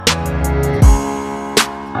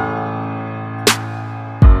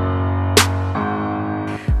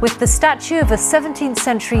with the statue of a 17th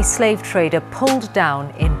century slave trader pulled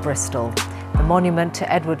down in Bristol. The monument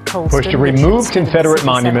to Edward Colston, pushed to remove Confederate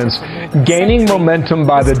monuments, gaining momentum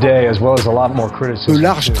by the day, as well as a lot more criticism. De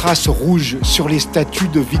larges traces rouges sur les statues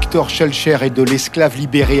de Victor Schœlcher et de l'esclave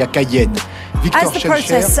libéré à Cayenne. As the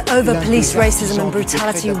protests over police racism and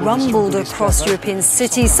brutality rumbled across European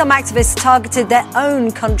cities, some activists targeted their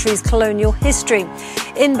own country's colonial history.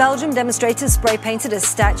 In Belgium, demonstrators spray-painted a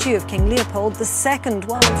statue of King Leopold II,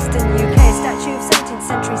 whilst in the UK, a statue of 17th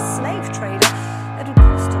century slave trader Edward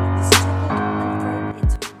Colston was toppled and thrown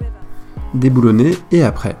into a river. Déboulonné et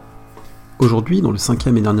après. Aujourd'hui, dans le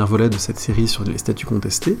 5e et dernier volet de cette série sur les statues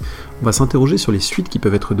contestées, on va s'interroger sur les suites qui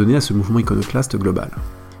peuvent être données à ce mouvement iconoclaste global.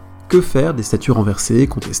 Que faire des statues renversées,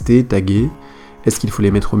 contestées, taguées ? Est-ce qu'il faut les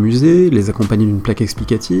mettre au musée, les accompagner d'une plaque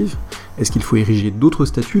explicative ? Est-ce qu'il faut ériger d'autres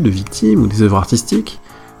statues de victimes ou des œuvres artistiques ?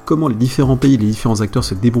 Comment les différents pays et les différents acteurs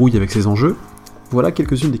se débrouillent avec ces enjeux ? Voilà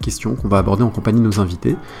quelques-unes des questions qu'on va aborder en compagnie de nos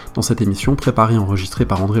invités dans cette émission préparée et enregistrée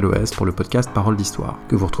par André Loès pour le podcast Paroles d'Histoire,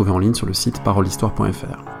 que vous retrouvez en ligne sur le site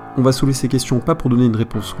paroledhistoire.fr. On va soulever ces questions pas pour donner une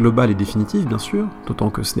réponse globale et définitive, bien sûr, d'autant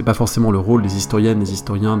que ce n'est pas forcément le rôle des historiennes, des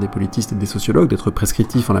historiens, des politistes et des sociologues d'être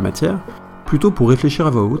prescriptifs en la matière, plutôt pour réfléchir à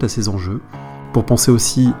voix haute à ces enjeux, pour penser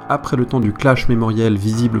aussi, après le temps du clash mémoriel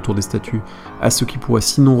visible autour des statues, à ce qui pourrait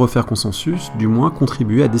sinon refaire consensus, du moins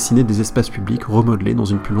contribuer à dessiner des espaces publics remodelés dans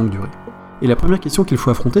une plus longue durée. Et la première question qu'il faut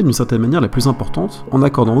affronter d'une certaine manière la plus importante, en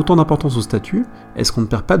accordant autant d'importance aux statues, est-ce qu'on ne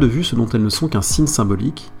perd pas de vue ce dont elles ne sont qu'un signe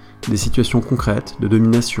symbolique, des situations concrètes, de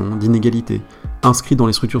domination, d'inégalité, inscrites dans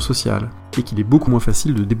les structures sociales, et qu'il est beaucoup moins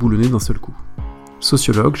facile de déboulonner d'un seul coup.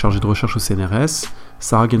 Sociologue chargée de recherche au CNRS,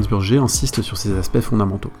 Sarah Gainsburger insiste sur ces aspects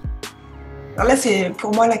fondamentaux. Alors là, c'est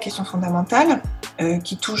pour moi la question fondamentale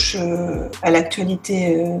qui touche à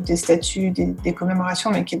l'actualité des statuts, des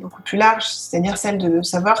commémorations, mais qui est beaucoup plus large, c'est-à-dire celle de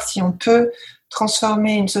savoir si on peut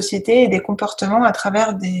transformer une société et des comportements à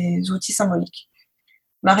travers des outils symboliques.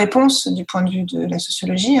 Ma réponse, du point de vue de la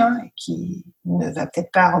sociologie, qui ne va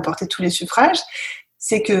peut-être pas remporter tous les suffrages,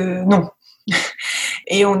 c'est que non.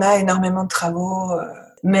 Et on a énormément de travaux,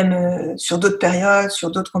 même sur d'autres périodes,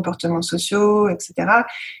 sur d'autres comportements sociaux, etc.,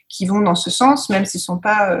 qui vont dans ce sens, même s'ils ne sont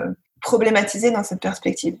pas problématisés dans cette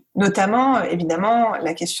perspective. Notamment, évidemment,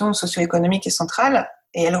 la question socio-économique est centrale,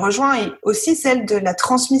 et elle rejoint aussi celle de la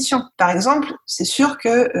transmission. Par exemple, c'est sûr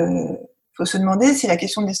que faut se demander si la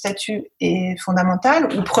question des statuts est fondamentale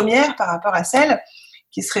ou première par rapport à celle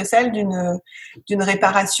qui serait celle d'une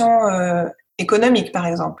réparation économique, par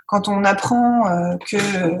exemple. Quand on apprend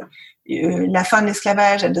que la fin de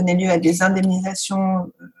l'esclavage a donné lieu à des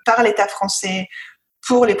indemnisations par l'État français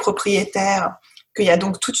pour les propriétaires, qu'il y a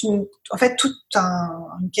donc toute une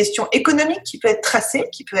question économique qui peut être tracée,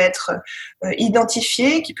 qui peut être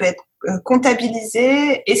identifiée, qui peut être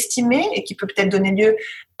comptabilisée, estimée et qui peut peut-être donner lieu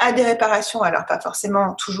à des réparations, alors pas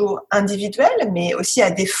forcément toujours individuelles, mais aussi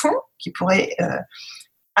à des fonds qui pourraient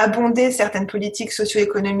abonder certaines politiques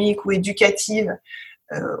socio-économiques ou éducatives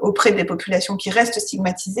auprès des populations qui restent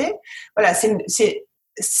stigmatisées. Voilà,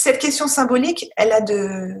 cette question symbolique, elle a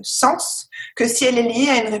de sens que si elle est liée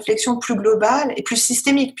à une réflexion plus globale et plus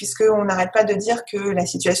systémique, puisqu'on n'arrête pas de dire que la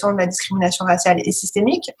situation de la discrimination raciale est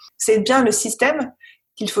systémique. C'est bien le système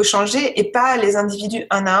qu'il faut changer et pas les individus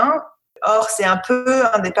un à un. Or, c'est un peu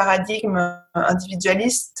un des paradigmes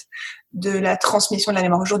individualistes de la transmission de la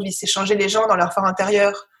mémoire aujourd'hui. C'est changer les gens dans leur fort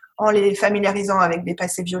intérieur en les familiarisant avec des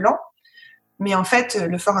passés violents. Mais en fait,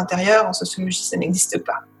 le fort intérieur, en sociologie, ça n'existe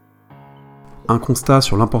pas. Un constat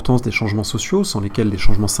sur l'importance des changements sociaux, sans lesquels les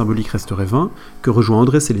changements symboliques resteraient vains, que rejoint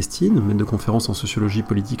Audrey Célestine, maître de conférence en sociologie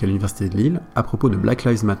politique à l'Université de Lille, à propos de Black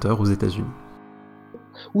Lives Matter aux États-Unis.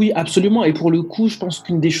 Oui, absolument. Et pour le coup, je pense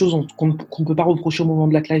qu'une des choses qu'on ne peut pas reprocher au mouvement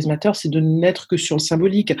Black Lives Matter, c'est de n'être que sur le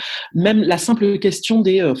symbolique. Même la simple question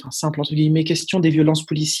question des violences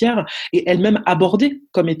policières est elle-même abordée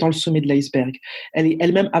comme étant le sommet de l'iceberg. Elle est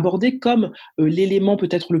elle-même abordée comme l'élément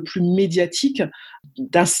peut-être le plus médiatique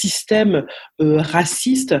d'un système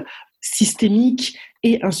raciste, systémique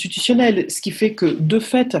et institutionnel, ce qui fait que, de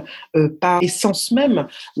fait, par essence même,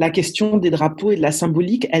 la question des drapeaux et de la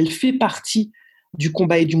symbolique, elle fait partie du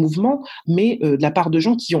combat et du mouvement, mais de la part de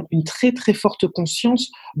gens qui ont une très très forte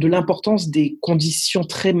conscience de l'importance des conditions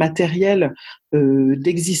très matérielles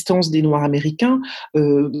d'existence des Noirs américains.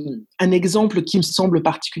 Un exemple qui me semble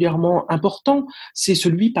particulièrement important, c'est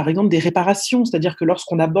celui, par exemple, des réparations. C'est-à-dire que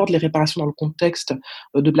lorsqu'on aborde les réparations dans le contexte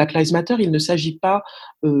de Black Lives Matter, il ne s'agit pas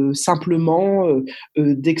simplement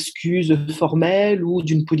d'excuses formelles ou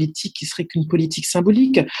d'une politique qui serait qu'une politique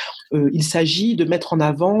symbolique. Il s'agit de mettre en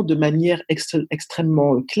avant de manière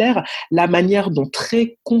extrêmement claire la manière dont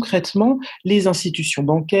très concrètement les institutions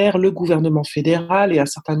bancaires, le gouvernement fédéral et un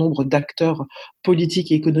certain nombre d'acteurs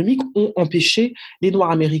politiques et économiques ont empêché les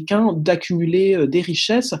Noirs américains d'accumuler des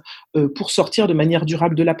richesses pour sortir de manière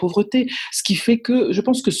durable de la pauvreté. Ce qui fait que je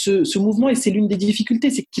pense que ce mouvement, et c'est l'une des difficultés,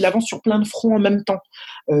 c'est qu'il avance sur plein de fronts en même temps.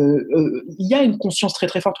 Il y a une conscience très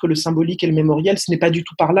très forte que le symbolique et le mémoriel, ce n'est pas du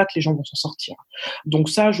tout par là que les gens vont s'en sortir. Donc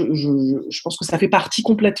ça, je pense que ça fait partie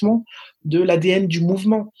complètement de l'ADN du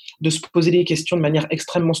mouvement, de se poser des questions de manière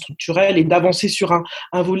extrêmement structurelle et d'avancer sur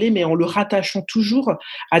un volet, mais en le rattachant toujours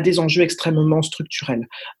à des enjeux extrêmement structurels.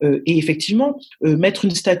 Et effectivement, mettre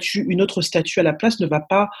une autre statue à la place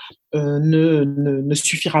ne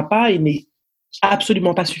suffira pas et n'est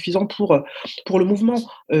absolument pas suffisant pour le mouvement.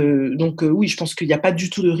 Donc oui, je pense qu'il n'y a pas du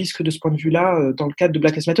tout de risque de ce point de vue-là dans le cadre de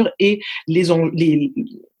Black Lives Matter, et il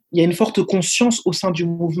y a une forte conscience au sein du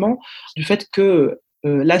mouvement du fait que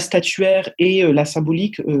la statuaire et la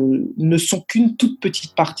symbolique ne sont qu'une toute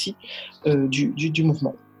petite partie du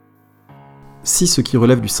mouvement. Si ce qui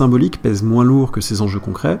relève du symbolique pèse moins lourd que ces enjeux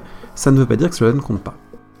concrets, ça ne veut pas dire que cela ne compte pas.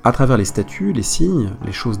 À travers les statues, les signes,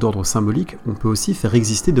 les choses d'ordre symbolique, on peut aussi faire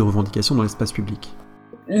exister des revendications dans l'espace public.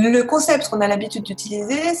 Le concept qu'on a l'habitude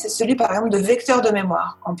d'utiliser, c'est celui par exemple de vecteur de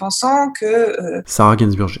mémoire, en pensant que Sarah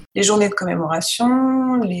Gainsburger. Les journées de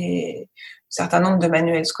commémoration, certain nombre de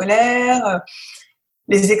manuels scolaires,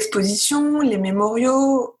 les expositions, les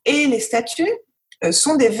mémoriaux et les statues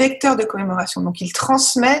sont des vecteurs de commémoration, donc ils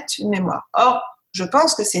transmettent une mémoire. Or, je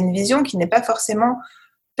pense que c'est une vision qui n'est pas forcément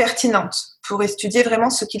pertinente pour étudier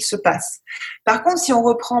vraiment ce qu'il se passe. Par contre, si on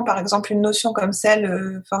reprend par exemple une notion comme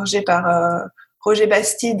celle forgée par Roger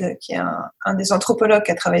Bastide, qui est un des anthropologues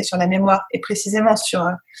qui a travaillé sur la mémoire et précisément sur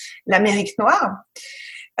l'Amérique noire,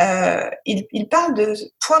 il parle de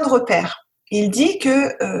point de repère. Il dit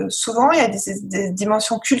que souvent, il y a des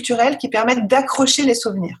dimensions culturelles qui permettent d'accrocher les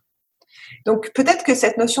souvenirs. Donc peut-être que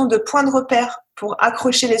cette notion de point de repère pour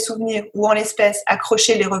accrocher les souvenirs, ou en l'espèce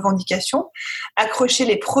accrocher les revendications, accrocher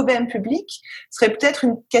les problèmes publics, serait peut-être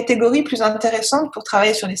une catégorie plus intéressante pour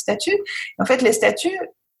travailler sur les statues. En fait, les statues,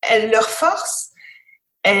 leur force,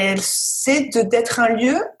 c'est d'être un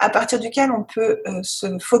lieu à partir duquel on peut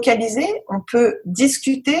se focaliser, on peut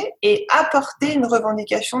discuter et apporter une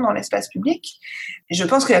revendication dans l'espace public. Et je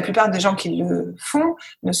pense que la plupart des gens qui le font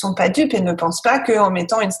ne sont pas dupes et ne pensent pas qu'en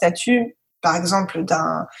mettant une statue, par exemple,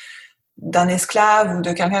 d'un esclave ou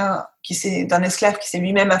d'un esclave qui s'est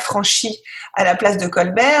lui-même affranchi à la place de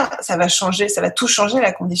Colbert, ça va tout changer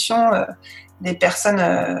la condition des personnes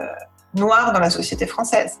noires dans la société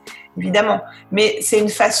française, évidemment. Mais c'est une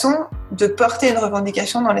façon de porter une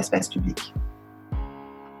revendication dans l'espace public.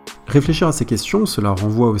 Réfléchir à ces questions, cela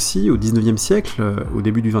renvoie aussi au XIXe siècle, au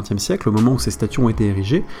début du XXe siècle, au moment où ces statues ont été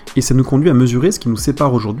érigées, et ça nous conduit à mesurer ce qui nous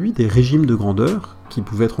sépare aujourd'hui des régimes de grandeur qui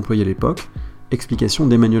pouvaient être employés à l'époque. Explication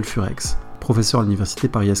d'Emmanuel Furex, professeur à l'université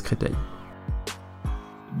Paris-Créteil.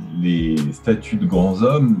 Les statues de grands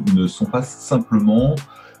hommes ne sont pas simplement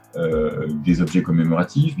des objets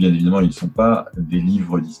commémoratifs, bien évidemment ils ne sont pas des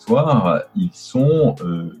livres d'histoire, ils sont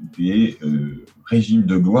des régimes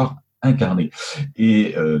de gloire incarnés.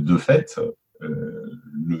 Et de fait,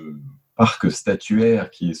 le parc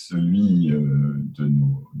statuaire qui est celui de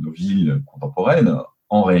nos villes contemporaines,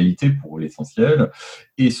 en réalité, pour l'essentiel,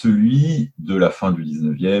 est celui de la fin du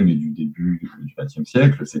 19e et du début du 20e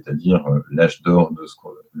siècle, c'est-à-dire l'âge d'or de ce que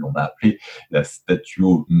l'on a appelé la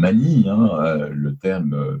statuomanie. Le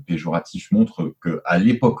terme péjoratif montre qu'à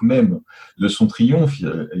l'époque même de son triomphe,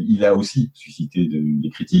 il a aussi suscité des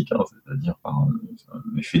critiques, c'est-à-dire par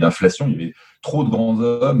un effet d'inflation. Il y avait trop de grands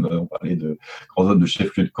hommes, on parlait de grands hommes de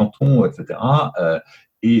chef-lieu de canton, etc.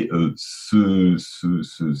 Et ce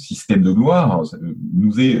système de gloire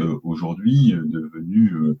nous est aujourd'hui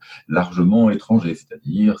devenu largement étranger,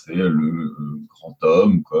 c'est-à-dire c'est le grand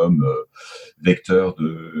homme comme vecteur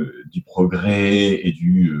du progrès et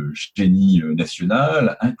du génie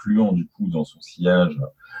national, incluant du coup dans son sillage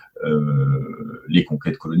les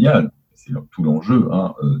conquêtes coloniales. C'est tout l'enjeu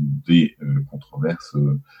des controverses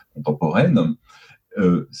contemporaines.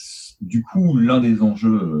 Du coup, l'un des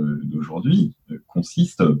enjeux d'aujourd'hui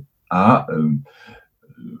consiste à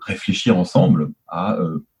réfléchir ensemble à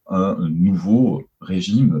un nouveau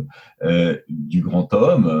régime du grand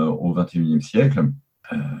homme au XXIe siècle,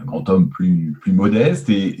 un grand homme plus modeste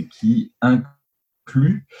et qui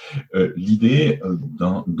plus l'idée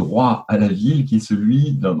d'un droit à la ville qui est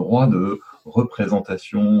celui d'un droit de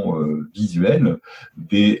représentation visuelle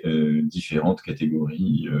des différentes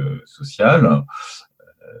catégories sociales,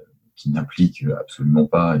 qui n'implique absolument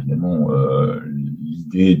pas, évidemment,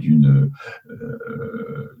 l'idée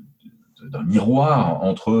d'un miroir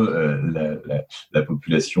entre la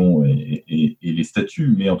population et les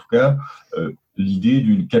statuts, mais en tout cas, l'idée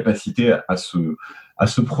d'une capacité à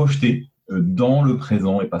se projeter dans le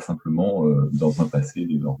présent et pas simplement dans un passé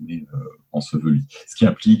désormais enseveli. Ce qui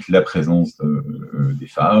implique la présence des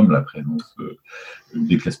femmes, la présence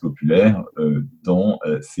des classes populaires dans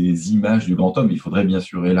ces images du grand homme. Il faudrait bien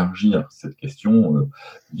sûr élargir cette question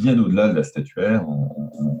bien au-delà de la statuaire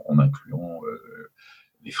en incluant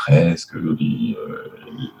les fresques, le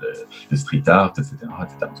street art, etc.,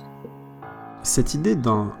 etc. Cette idée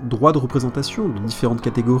d'un droit de représentation de différentes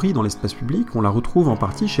catégories dans l'espace public, on la retrouve en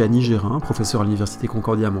partie chez Annie Gérin, professeure à l'Université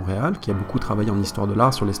Concordia à Montréal, qui a beaucoup travaillé en histoire de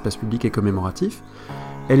l'art sur l'espace public et commémoratif.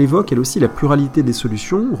 Elle évoque elle aussi la pluralité des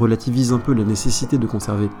solutions, relativise un peu la nécessité de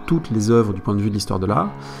conserver toutes les œuvres du point de vue de l'histoire de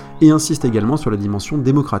l'art, et insiste également sur la dimension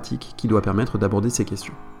démocratique qui doit permettre d'aborder ces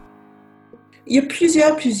questions. Il y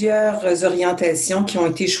a plusieurs orientations qui ont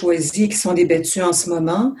été choisies et qui sont débattues en ce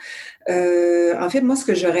moment. En fait, moi, ce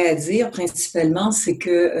que j'aurais à dire principalement, c'est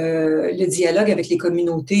que le dialogue avec les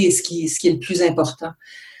communautés est ce qui est le plus important.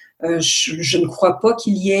 Je ne crois pas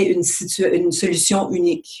qu'il y ait une solution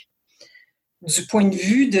unique. Du point de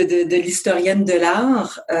vue de l'historienne de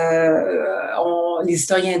l'art, les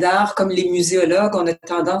historiens d'art, comme les muséologues, on a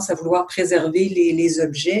tendance à vouloir préserver les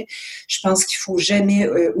objets. Je pense qu'il faut jamais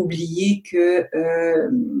oublier que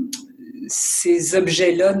ces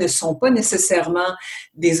objets-là ne sont pas nécessairement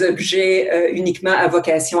des objets uniquement à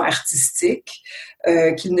vocation artistique,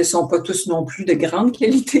 qu'ils ne sont pas tous non plus de grande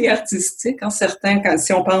qualité artistique.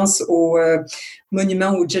 Si on pense au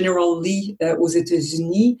monument au General Lee aux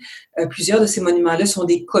États-Unis, plusieurs de ces monuments-là sont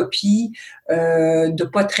des copies de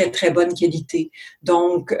pas très très bonne qualité.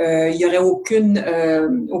 Donc, il y aurait aucune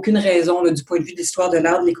raison là, du point de vue de l'histoire de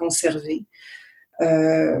l'art de les conserver.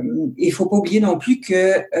 Il faut pas oublier non plus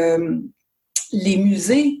que les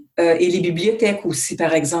musées et les bibliothèques aussi,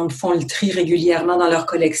 par exemple, font le tri régulièrement dans leurs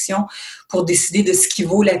collections pour décider de ce qui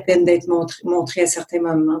vaut la peine d'être montré à certains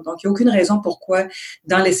moments. Donc, il n'y a aucune raison pourquoi,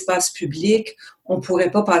 dans l'espace public, on ne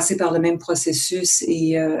pourrait pas passer par le même processus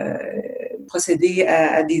et procéder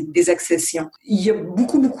à des accessions. Il y a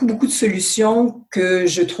beaucoup de solutions que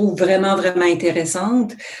je trouve vraiment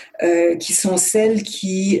intéressantes, qui sont celles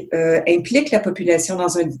qui impliquent la population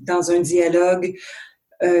dans un dialogue,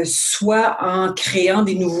 soit en créant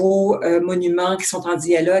des nouveaux monuments qui sont en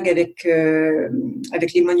dialogue avec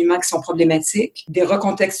les monuments qui sont problématiques, des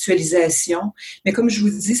recontextualisations. Mais comme je vous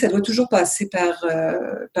dis, ça doit toujours passer par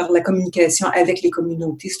la communication avec les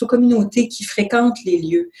communautés. C'est aux communautés qui fréquentent les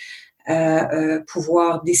lieux à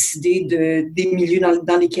pouvoir décider des milieux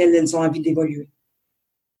dans lesquels elles ont envie d'évoluer.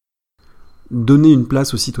 Donner une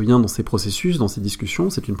place aux citoyens dans ces processus, dans ces discussions,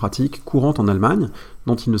 c'est une pratique courante en Allemagne,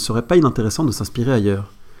 dont il ne serait pas inintéressant de s'inspirer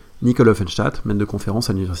ailleurs. Nicole Offenstadt, maître de conférence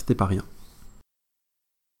à l'Université Paris 1.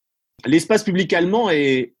 L'espace public allemand,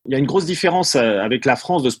 il y a une grosse différence avec la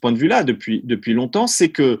France de ce point de vue-là depuis longtemps, c'est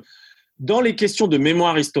que dans les questions de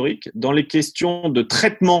mémoire historique, dans les questions de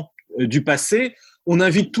traitement du passé, on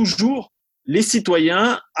invite toujours les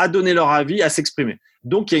citoyens à donner leur avis, à s'exprimer.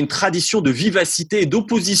 Donc, il y a une tradition de vivacité et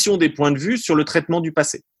d'opposition des points de vue sur le traitement du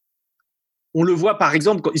passé. On le voit, par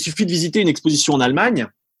exemple, il suffit de visiter une exposition en Allemagne,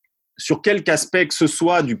 sur quelque aspect que ce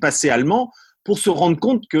soit du passé allemand, pour se rendre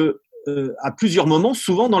compte que, à plusieurs moments,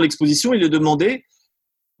 souvent dans l'exposition, il est demandé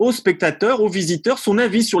aux spectateurs, aux visiteurs, son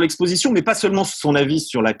avis sur l'exposition, mais pas seulement son avis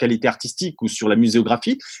sur la qualité artistique ou sur la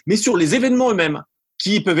muséographie, mais sur les événements eux-mêmes,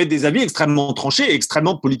 qui peuvent être des avis extrêmement tranchés et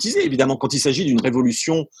extrêmement politisés, évidemment, quand il s'agit d'une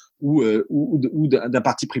révolution ou d'un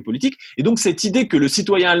parti pris politique. Et donc, cette idée que le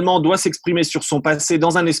citoyen allemand doit s'exprimer sur son passé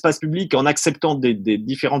dans un espace public en acceptant des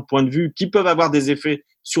différents points de vue qui peuvent avoir des effets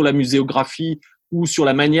sur la muséographie ou sur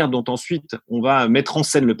la manière dont ensuite on va mettre en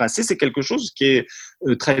scène le passé, c'est quelque chose qui est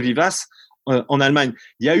très vivace en Allemagne.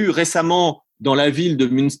 Il y a eu récemment, dans la ville de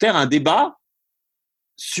Münster, un débat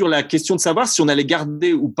sur la question de savoir si on allait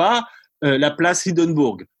garder ou pas la place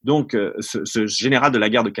Hindenburg, donc ce général de la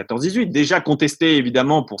guerre de 14-18, déjà contesté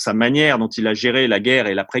évidemment pour sa manière dont il a géré la guerre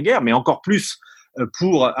et l'après-guerre, mais encore plus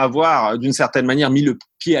pour avoir d'une certaine manière mis le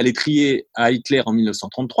pied à l'étrier à Hitler en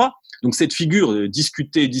 1933. Donc cette figure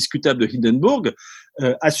discutable de Hindenburg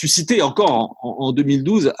a suscité encore en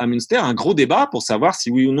 2012 à Münster un gros débat pour savoir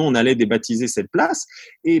si oui ou non on allait débaptiser cette place.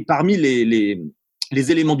 Et parmi les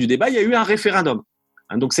éléments du débat, il y a eu un référendum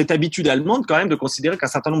Donc cette habitude allemande quand même de considérer qu'un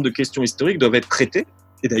certain nombre de questions historiques doivent être traitées,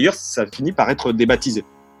 et d'ailleurs ça finit par être débaptisé,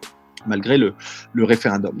 malgré le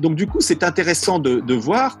référendum. Donc du coup c'est intéressant de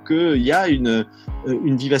voir qu'il y a une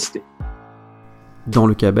vivacité. Dans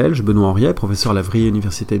le cas belge, Benoît Henriet, professeur à la Vrije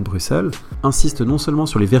Université de Bruxelles, insiste non seulement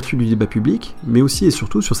sur les vertus du débat public, mais aussi et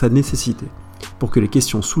surtout sur sa nécessité, pour que les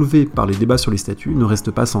questions soulevées par les débats sur les statuts ne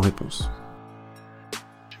restent pas sans réponse.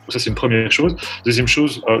 Ça, c'est une première chose. Deuxième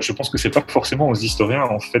chose, je pense que c'est pas forcément aux historiens,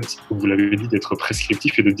 en fait, comme vous l'avez dit, d'être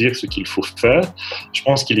prescriptif et de dire ce qu'il faut faire. Je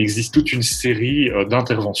pense qu'il existe toute une série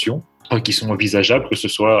d'interventions qui sont envisageables, que ce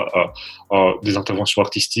soit des interventions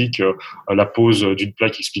artistiques, la pose d'une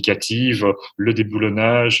plaque explicative, le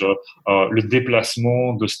déboulonnage, le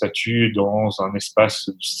déplacement de statues dans un espace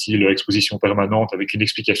style exposition permanente avec une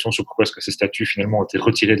explication sur pourquoi est-ce que ces statues finalement ont été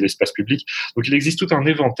retirées de l'espace public. Donc il existe tout un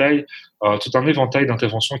éventail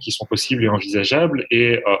d'interventions qui sont possibles et envisageables,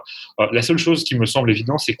 et la seule chose qui me semble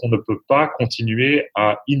évidente, c'est qu'on ne peut pas continuer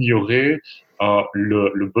à ignorer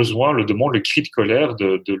le besoin, le demande, le cri de colère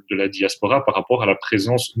de la diaspora par rapport à la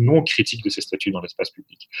présence non critique de ces statuts dans l'espace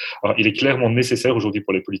public. Il est clairement nécessaire aujourd'hui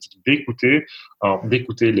pour les politiques d'écouter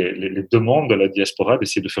les demandes de la diaspora,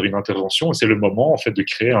 d'essayer de faire une intervention, et c'est le moment en fait de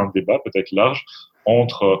créer un débat peut-être large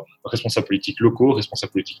entre responsables politiques locaux,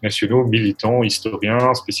 responsables politiques nationaux, militants,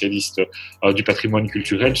 historiens, spécialistes du patrimoine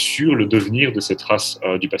culturel sur le devenir de ces traces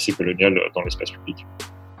du passé colonial dans l'espace public.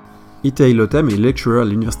 Itai Lotem est lecturer à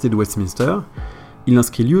l'Université de Westminster. Il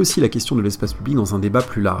inscrit lui aussi la question de l'espace public dans un débat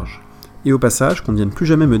plus large. Et au passage, qu'on ne vienne plus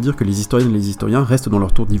jamais me dire que les historiennes et les historiens restent dans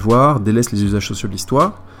leur tour d'ivoire, délaissent les usages sociaux de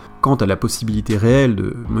l'histoire. Quant à la possibilité réelle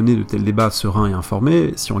de mener de tels débats sereins et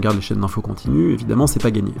informés, si on regarde les chaînes d'infos continues, évidemment c'est pas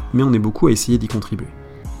gagné. Mais on est beaucoup à essayer d'y contribuer.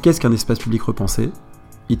 Qu'est-ce qu'un espace public repensé ?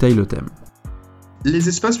 Itai Lotem. Les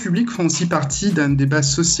espaces publics font aussi partie d'un débat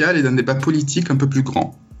social et d'un débat politique un peu plus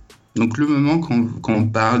grand. Donc le moment quand on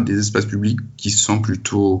parle des espaces publics qui sont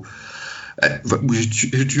plutôt...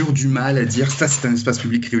 j'ai toujours du mal à dire ça c'est un espace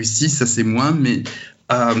public réussi, ça c'est moins, mais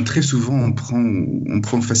très souvent on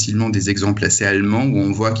prend facilement des exemples assez allemands où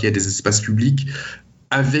on voit qu'il y a des espaces publics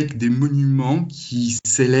avec des monuments qui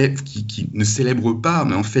ne célèbrent pas,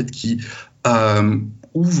 mais en fait qui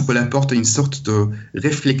ouvrent la porte à une sorte de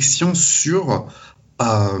réflexion sur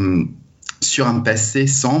un passé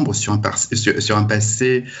sombre, sur un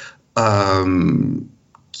passé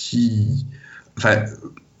qui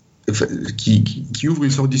ouvre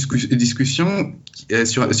une sorte de discussion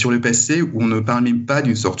sur le passé, où on ne parle même pas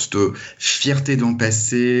d'une sorte de fierté dans le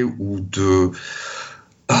passé ou de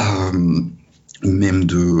même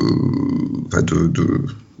de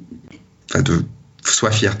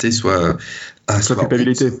soit fierté, soit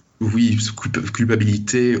culpabilité. Oui,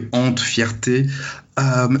 culpabilité, honte, fierté,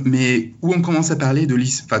 mais où on commence à parler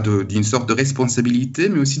d'une sorte de responsabilité,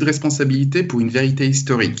 mais aussi de responsabilité pour une vérité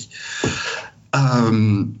historique.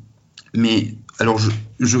 Mais alors,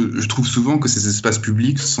 je trouve souvent que ces espaces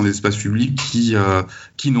publics, ce sont des espaces publics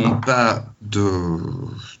qui n'ont pas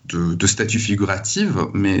de statut figuratif,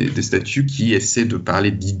 mais des statuts qui essaient de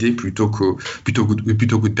parler d'idées plutôt que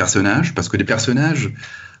de personnages, parce que les personnages,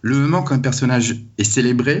 le moment qu'un personnage est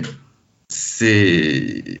célébré,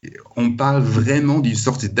 on parle vraiment d'une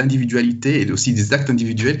sorte d'individualité et aussi des actes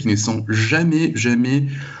individuels qui ne sont jamais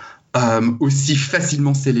aussi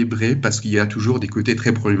facilement célébrés, parce qu'il y a toujours des côtés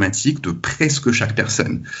très problématiques de presque chaque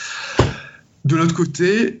personne. De l'autre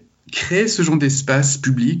côté, créer ce genre d'espace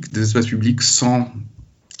public, des espaces publics sans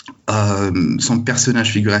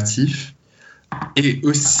personnage figuratif, est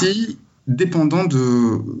aussi dépendant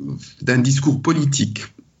d'un discours politique,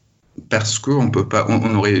 parce qu'on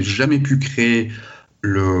n'aurait jamais pu créer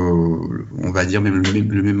on va dire même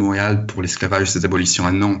le mémorial pour l'esclavage et ses abolitions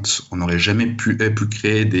à Nantes. On n'aurait jamais pu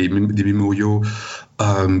créer des mémoriaux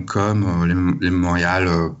comme les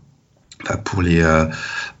mémorials pour les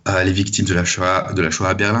victimes de la Shoah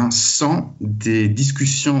à Berlin, sans des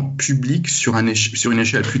discussions publiques sur une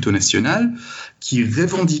échelle plutôt nationale qui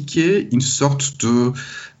revendiquaient une sorte de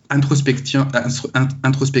introspection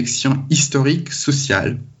historique,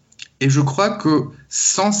 sociale. Et je crois que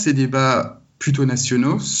sans ces débats plutôt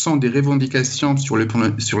nationaux, sans des revendications sur le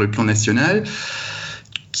plan national,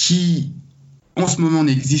 qui en ce moment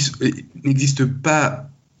n'existent pas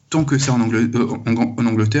tant que ça en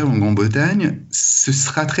Angleterre ou en Grande-Bretagne, ce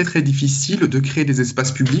sera très très difficile de créer des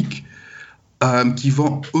espaces publics qui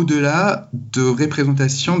vont au-delà de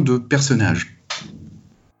représentations de personnages.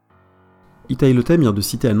 Itai Lotem vient de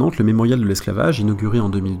citer à Nantes le mémorial de l'esclavage inauguré en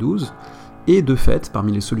 2012. Et de fait,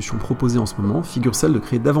 parmi les solutions proposées en ce moment, figure celle de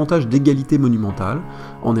créer davantage d'égalité monumentale,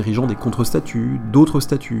 en érigeant des contre-statues, d'autres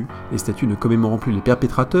statues, les statues ne commémorant plus les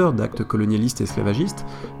perpétrateurs d'actes colonialistes et esclavagistes,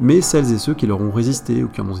 mais celles et ceux qui leur ont résisté ou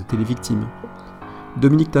qui en ont été les victimes.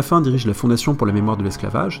 Dominique Taffin dirige la Fondation pour la mémoire de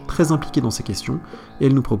l'esclavage, très impliquée dans ces questions, et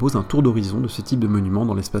elle nous propose un tour d'horizon de ce type de monument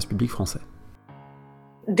dans l'espace public français.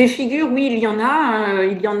 Des figures, oui, il y en a.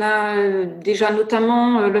 Il y en a déjà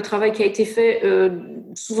notamment le travail qui a été fait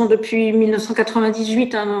souvent depuis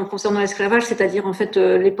 1998 concernant l'esclavage, c'est-à-dire en fait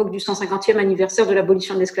l'époque du 150e anniversaire de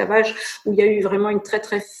l'abolition de l'esclavage, où il y a eu vraiment une très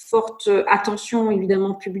très forte attention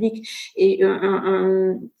évidemment publique et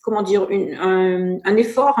un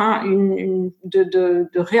effort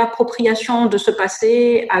de réappropriation de ce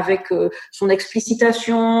passé avec son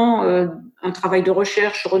explicitation, un travail de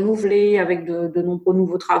recherche renouvelé avec de nombreux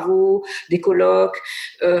nouveaux travaux, des colloques,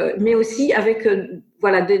 mais aussi avec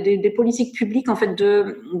des politiques publiques en fait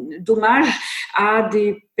d'hommage à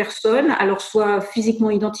des personnes, alors soit physiquement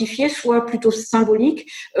identifiées, soit plutôt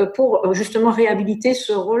symboliques, pour justement réhabiliter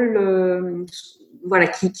ce rôle.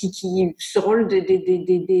 Ce rôle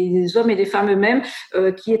des hommes et des femmes eux-mêmes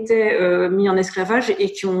qui étaient mis en esclavage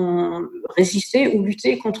et qui ont résisté ou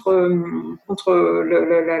lutté contre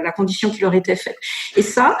la condition qui leur était faite. Et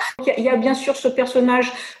ça, il y a bien sûr ce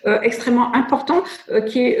personnage extrêmement important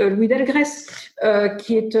qui est Louis Delgrès,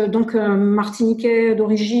 qui est donc martiniquais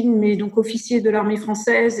d'origine, mais donc officier de l'armée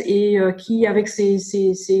française et qui, avec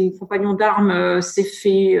ses compagnons d'armes, s'est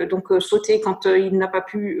fait donc sauter quand il n'a pas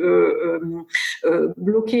pu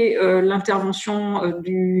bloquer l'intervention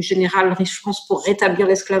du général Richemont pour rétablir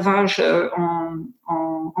l'esclavage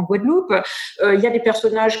en Guadeloupe. Il y a des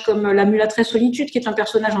personnages comme la mulâtresse Solitude, qui est un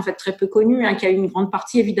personnage en fait très peu connu, qui a une grande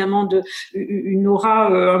partie évidemment une aura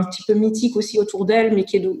un petit peu mythique aussi autour d'elle, mais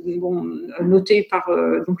qui est notée par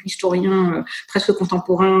donc l'historien presque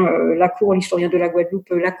contemporain Lacour, l'historien de la Guadeloupe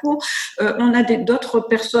Lacour. On a d'autres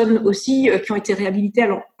personnes aussi qui ont été réhabilitées.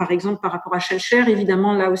 Alors par exemple par rapport à Schellcher,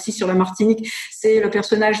 évidemment là aussi sur la Martinique, c'est le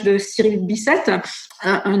personnage de Cyril Bissette,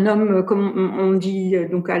 un homme, comme on dit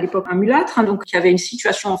donc à l'époque un mulâtre, donc qui avait une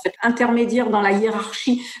situation en fait intermédiaire dans la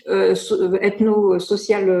hiérarchie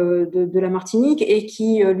ethno-sociale de la Martinique et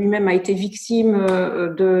qui lui-même a été victime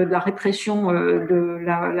de la répression de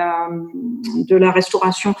la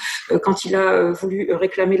Restauration quand il a voulu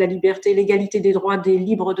réclamer la liberté, l'égalité des droits des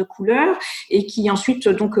libres de couleur et qui ensuite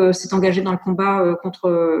donc s'est engagé dans le combat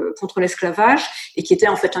contre l'esclavage et qui était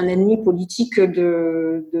en fait un ennemi politique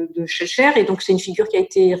de Schellcher, et donc c'est une figure qui a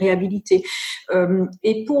été réhabilitée.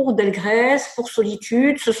 Et pour Delgrès, pour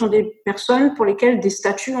Solitude, ce sont des personnes pour lesquelles des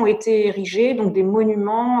statues ont été érigées, donc des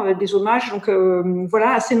monuments, des hommages, donc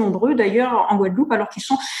assez nombreux d'ailleurs en Guadeloupe, alors qu'ils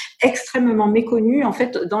sont extrêmement méconnus en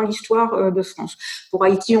fait dans l'histoire de France. Pour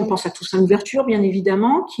Haïti, on pense à Toussaint Louverture, bien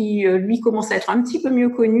évidemment, qui lui commence à être un petit peu mieux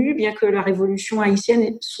connu, bien que la révolution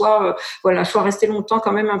haïtienne soit restée longtemps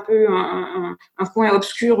quand même un peu un coin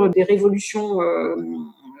obscur des révolutions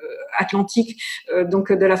atlantique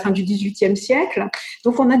donc de la fin du XVIIIe siècle.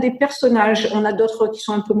 Donc on a des personnages, on a d'autres qui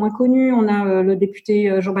sont un peu moins connus. On a le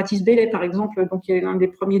député Jean-Baptiste Belley par exemple, donc qui est l'un des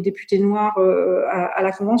premiers députés noirs à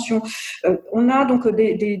la Convention. On a donc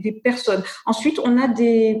des personnes. Ensuite on a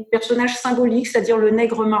des personnages symboliques, c'est-à-dire le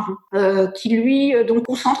nègre marron, qui lui donc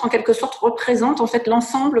concentre en quelque sorte, représente en fait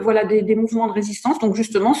l'ensemble des mouvements de résistance. Donc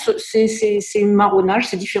justement c'est marronnage,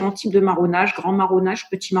 ces différents types de marronnage, grand marronnage,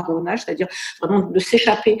 petit marronnage, c'est-à-dire vraiment de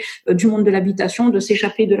s'échapper du monde de l'habitation, de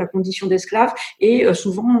s'échapper de la condition d'esclave. Et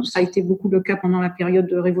souvent, ça a été beaucoup le cas pendant la période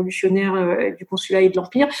révolutionnaire du Consulat et de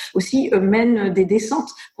l'Empire, aussi mènent des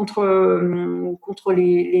descentes contre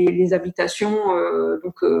les habitations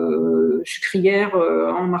sucrières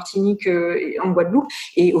en Martinique et en Guadeloupe.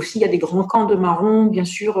 Et aussi, il y a des grands camps de marrons, bien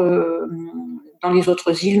sûr, dans les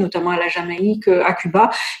autres îles, notamment à la Jamaïque, à Cuba.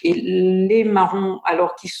 Et les marrons,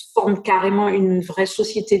 alors qu'ils forment carrément une vraie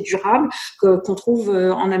société durable qu'on trouve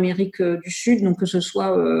en Amérique du Sud, donc que ce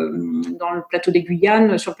soit dans le plateau des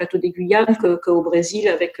Guyanes, sur le plateau des Guyanes, qu'au Brésil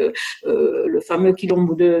avec le fameux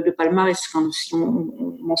quilombo de Palmares, si on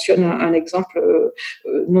mentionne un exemple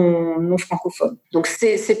non francophone. Donc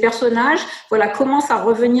ces personnages commencent à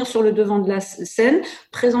revenir sur le devant de la scène,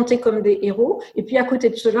 présentés comme des héros. Et puis à côté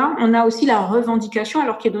de cela, on a aussi la revendication revendication,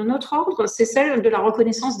 alors qui est de notre ordre, c'est celle de la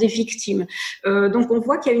reconnaissance des victimes. Donc on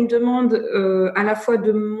voit qu'il y a une demande à la fois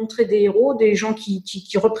de montrer des héros, des gens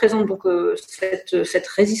qui représentent donc cette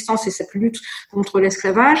résistance et cette lutte contre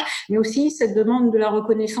l'esclavage, mais aussi cette demande de la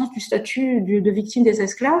reconnaissance du statut de victime des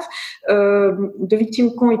esclaves, de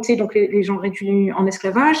victimes qui ont été donc les gens réduits en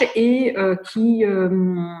esclavage et qui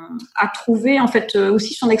a trouvé en fait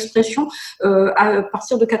aussi son expression à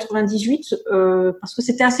partir de 98 parce que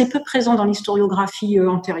c'était assez peu présent dans l'historiographie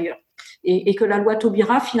antérieure. Et que la loi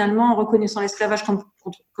Taubira, finalement, en reconnaissant l'esclavage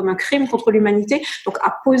comme un crime contre l'humanité, donc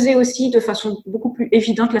a posé aussi de façon beaucoup plus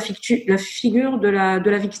évidente la figure de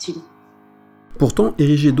la victime. Pourtant,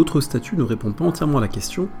 ériger d'autres statuts ne répond pas entièrement à la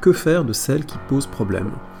question « Que faire de celles qui posent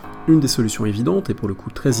problème ?» Une des solutions évidentes, et pour le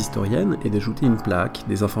coup très historienne, est d'ajouter une plaque,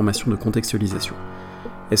 des informations de contextualisation.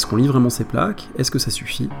 Est-ce qu'on lit vraiment ces plaques ? Est-ce que ça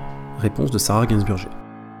suffit ? Réponse de Sarah Gainsburger.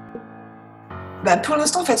 Pour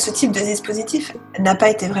l'instant, en fait, ce type de dispositif n'a pas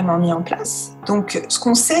été vraiment mis en place. Donc, ce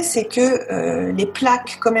qu'on sait, c'est que les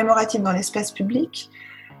plaques commémoratives dans l'espace public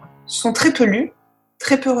sont très peu lues,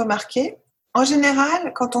 très peu remarquées. En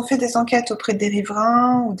général, quand on fait des enquêtes auprès des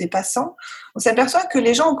riverains ou des passants, on s'aperçoit que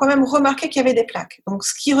les gens ont quand même remarqué qu'il y avait des plaques. Donc,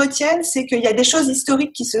 ce qu'ils retiennent, c'est qu'il y a des choses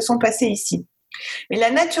historiques qui se sont passées ici. Mais la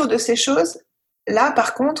nature de ces choses, là,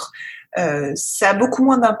 par contre, ça a beaucoup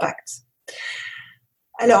moins d'impact.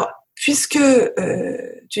 Alors, puisque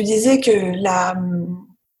tu disais que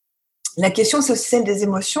la question, c'est aussi celle des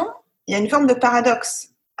émotions, il y a une forme de paradoxe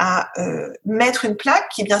à mettre une plaque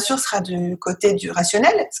qui, bien sûr, sera du côté du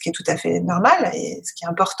rationnel, ce qui est tout à fait normal et ce qui est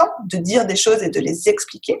important, de dire des choses et de les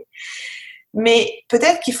expliquer. Mais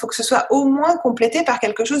peut-être qu'il faut que ce soit au moins complété par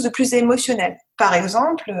quelque chose de plus émotionnel. Par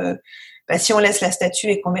exemple, si on laisse la statue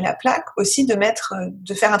et qu'on met la plaque, aussi de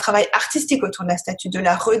faire un travail artistique autour de la statue, de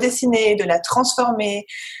la redessiner, de la transformer,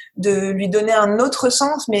 de lui donner un autre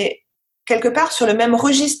sens, mais quelque part sur le même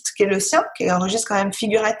registre qu'est le sien, qui est un registre quand même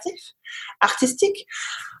figuratif, artistique.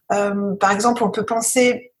 Par exemple, on peut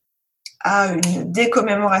penser à une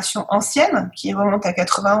décommémoration ancienne qui remonte à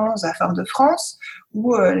 91 à Fort-de-France,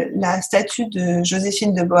 où la statue de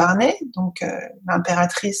Joséphine de Beauharnais, donc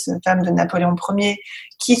l'impératrice femme de Napoléon Ier,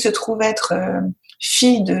 qui se trouve être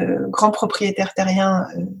fille de grands propriétaires terriens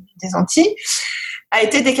des Antilles, a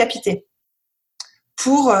été décapitée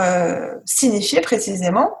pour signifier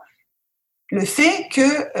précisément le fait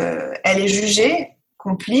qu'elle est jugée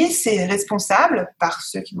complice et responsable par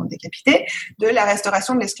ceux qui l'ont décapitée de la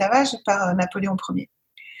restauration de l'esclavage par Napoléon Ier.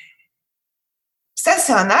 Ça,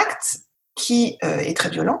 c'est un acte qui est très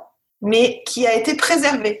violent, mais qui a été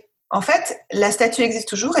préservé. En fait, la statue existe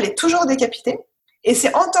toujours, elle est toujours décapitée, et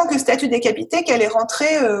c'est en tant que statue décapitée qu'elle est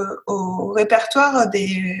rentrée au répertoire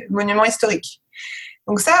des monuments historiques.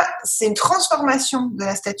 Donc ça, c'est une transformation de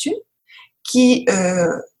la statue qui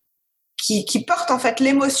porte en fait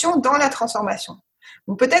l'émotion dans la transformation.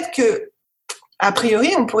 Donc peut-être que, a priori,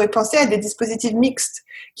 on pourrait penser à des dispositifs mixtes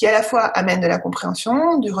qui à la fois amènent de la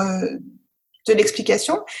compréhension, de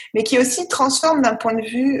l'explication, mais qui aussi transforment d'un point de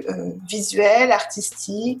vue visuel,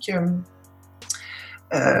 artistique,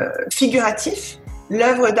 figuratif,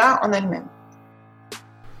 l'œuvre d'art en elle-même.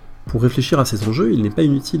 Pour réfléchir à ces enjeux, il n'est pas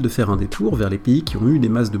inutile de faire un détour vers les pays qui ont eu des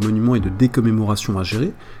masses de monuments et de décommémorations à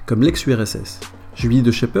gérer, comme l'ex-URSS. Julie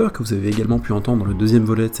De Schepper, que vous avez également pu entendre dans le deuxième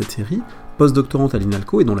volet de cette série, post-doctorante à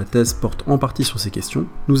l'INALCO et dont la thèse porte en partie sur ces questions,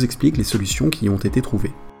 nous explique les solutions qui y ont été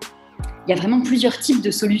trouvées. Il y a vraiment plusieurs types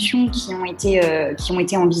de solutions qui ont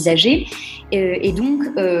été envisagées, et donc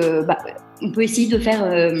on peut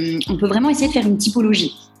vraiment essayer de faire une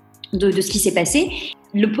typologie de ce qui s'est passé.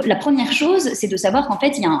 La première chose, c'est de savoir qu'en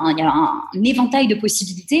fait, il y a un éventail de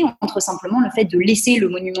possibilités entre simplement le fait de laisser le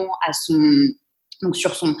monument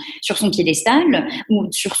sur son piédestal ou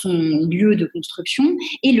sur son lieu de construction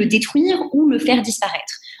et le détruire ou le faire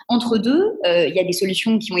disparaître. Entre deux, il y a des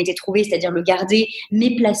solutions qui ont été trouvées, c'est-à-dire le garder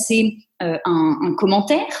mais placer un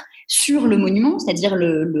commentaire sur le monument, c'est-à-dire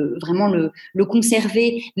vraiment le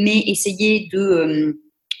conserver mais essayer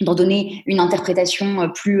d'en donner une interprétation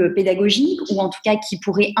plus pédagogique ou en tout cas qui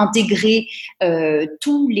pourrait intégrer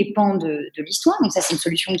tous les pans de l'histoire. Donc ça, c'est une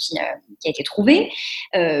solution qui a été trouvée.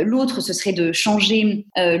 L'autre, ce serait de changer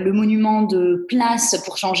le monument de place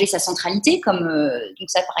pour changer sa centralité, donc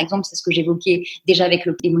ça, par exemple, c'est ce que j'évoquais déjà avec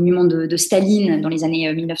les monuments de Staline dans les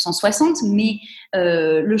années 1960, mais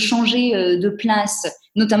le changer de place,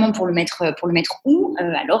 notamment pour le mettre où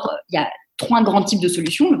alors il y a 3 grands types de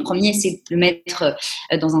solutions. Le premier, c'est de le mettre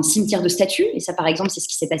dans un cimetière de statues. Et ça, par exemple, c'est ce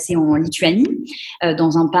qui s'est passé en Lituanie, dans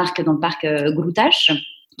le parc Grutaš,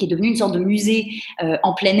 qui est devenu une sorte de musée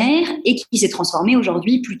en plein air et qui s'est transformé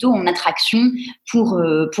aujourd'hui plutôt en attraction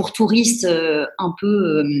pour touristes un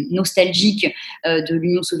peu nostalgiques de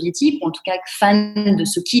l'Union soviétique, ou en tout cas fans de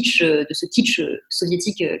ce kitsch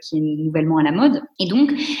soviétique qui est nouvellement à la mode. Et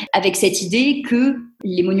donc, avec cette idée que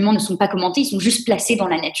les monuments ne sont pas commentés, ils sont juste placés dans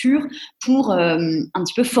la nature pour un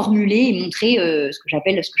petit peu formuler et montrer ce que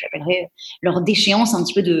j'appellerais leur déchéance un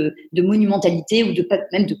petit peu de monumentalité ou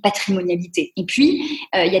même de patrimonialité. Et puis,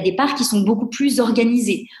 il y a des parcs qui sont beaucoup plus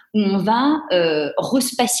organisés, où on va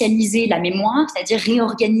respatialiser la mémoire, c'est-à-dire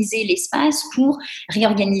réorganiser l'espace pour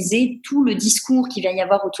réorganiser tout le discours qu'il va y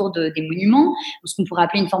avoir autour des monuments, ce qu'on pourrait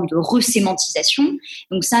appeler une forme de resémantisation.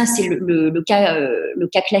 Donc ça, c'est le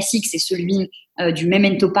cas classique, c'est celui du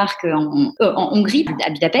Memento Park en Hongrie, à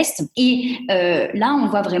Budapest. Et là, on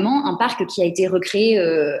voit vraiment un parc qui a été recréé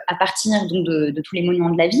à partir donc, de tous les monuments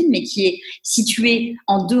de la ville, mais qui est situé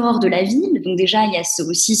en dehors de la ville. Donc déjà, il y a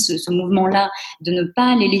aussi ce mouvement-là de ne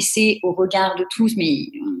pas les laisser au regard de tous, mais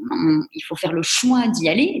il faut faire le choix d'y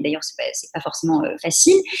aller. Et d'ailleurs, c'est pas forcément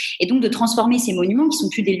facile. Et donc, de transformer ces monuments qui sont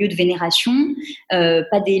plus des lieux de vénération,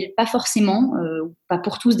 pas forcément, pas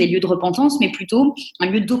pour tous des lieux de repentance, mais plutôt un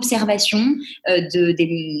lieu d'observation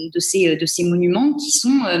de ces monuments qui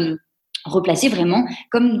sont replacés vraiment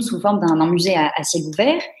comme sous forme d'un musée à ciel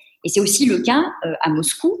ouvert. Et c'est aussi le cas à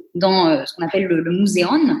Moscou, dans ce qu'on appelle le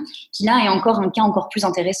Muséon, qui là est encore un cas encore plus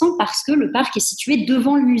intéressant parce que le parc est situé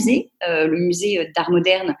devant le musée d'art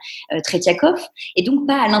moderne Tretiakov, et donc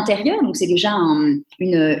pas à l'intérieur. Donc c'est déjà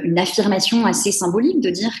une affirmation assez symbolique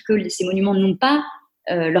de dire que ces monuments n'ont pas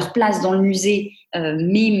leur place dans le musée,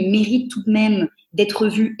 mais méritent tout de même d'être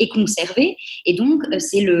vus et conservés. Et donc,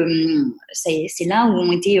 c'est là où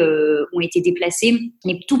ont été déplacés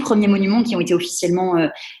les tout premiers monuments qui ont été officiellement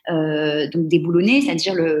donc déboulonnés,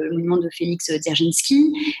 c'est-à-dire le monument de Félix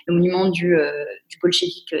Dzerzhinsky, le monument du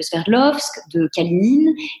bolchevique Sverdlovsk, de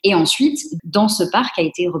Kalinine, et ensuite, dans ce parc a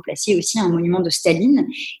été replacé aussi un monument de Staline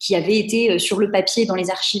qui avait été sur le papier dans les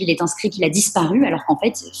archives, il est inscrit qu'il a disparu, alors qu'en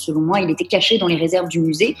fait, selon moi, il était caché dans les réserves du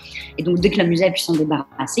musée. Et donc, dès que le musée a pu s'en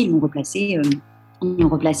débarrasser, ils l'ont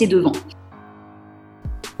replacé devant.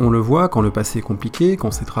 On le voit, quand le passé est compliqué,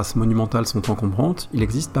 quand ces traces monumentales sont encombrantes, il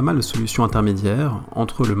existe pas mal de solutions intermédiaires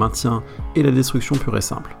entre le maintien et la destruction pure et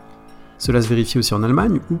simple. Cela se vérifie aussi en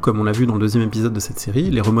Allemagne, où, comme on l'a vu dans le deuxième épisode de cette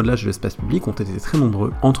série, les remodelages de l'espace public ont été très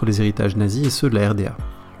nombreux entre les héritages nazis et ceux de la RDA.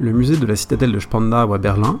 Le musée de la citadelle de Spandau à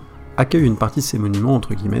Berlin accueille une partie de ces monuments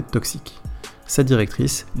entre guillemets toxiques. Sa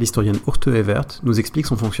directrice, l'historienne Urte Evert, nous explique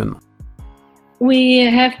son fonctionnement. We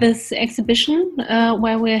have this exhibition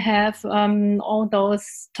where we have all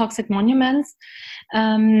those toxic monuments,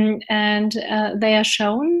 and they are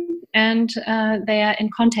shown, and they are in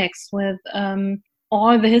context with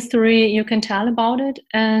all the history you can tell about it,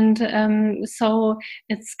 and so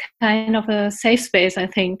it's kind of a safe space. I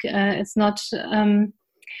think it's not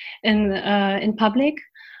in public,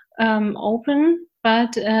 open.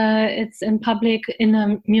 But it's in public in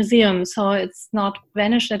a museum, so it's not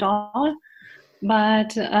vanished at all.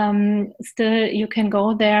 But still you can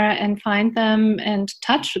go there and find them and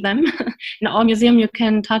touch them. In our museum you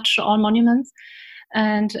can touch all monuments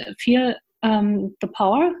and feel the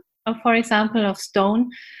power of, for example, of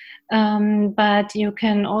stone. But you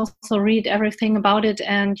can also read everything about it,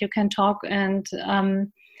 and you can talk, and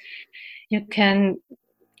you can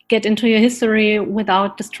get into your history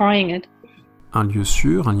without destroying it. Un lieu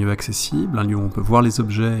sûr, un lieu accessible, un lieu où on peut voir les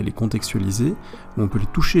objets et les contextualiser, où on peut les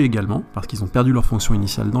toucher également, parce qu'ils ont perdu leur fonction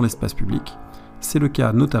initiale dans l'espace public. C'est le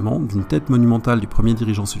cas notamment d'une tête monumentale du premier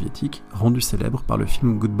dirigeant soviétique, rendue célèbre par le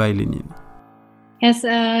film Goodbye Lenin. Yes,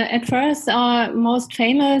 at first our most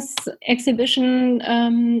famous exhibition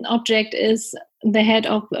object is the head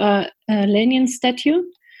of a Lenin statue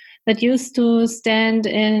that used to stand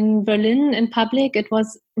in Berlin in public. It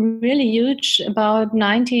was really huge, about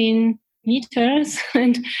 19 meters,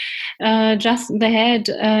 and just the head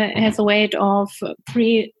has a weight of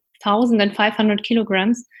 3,500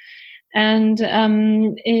 kilograms, and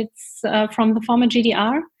it's from the former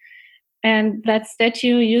GDR. And that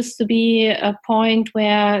statue used to be a point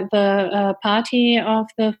where the party of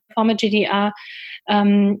the former GDR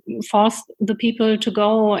forced the people to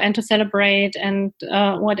go and to celebrate and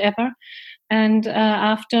whatever. And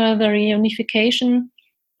after the reunification,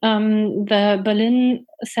 the Berlin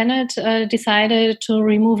Senate decided to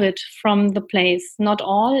remove it from the place. Not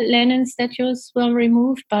all Lenin statues were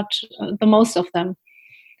removed, but the most of them.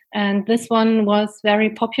 And this one was very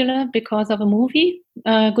popular because of a movie,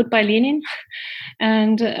 Goodbye Lenin.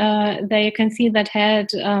 And there you can see that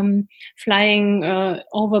head flying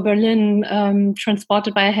over Berlin,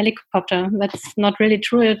 transported by a helicopter. That's not really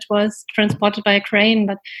true. It was transported by a crane,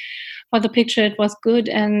 but for the picture it was good.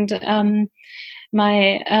 And the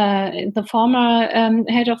former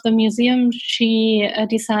head of the museum, she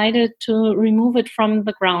decided to remove it from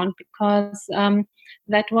the ground because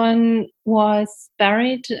that one was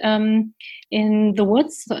buried in the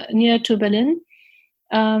woods near to Berlin,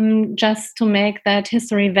 just to make that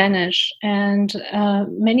history vanish. And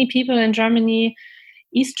many people in Germany,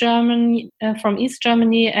 from East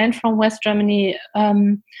Germany and from West Germany,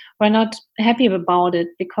 were not happy about it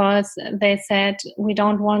because they said, we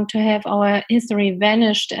don't want to have our history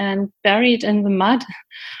vanished and buried in the mud,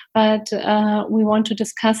 but we want to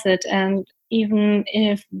discuss it. And even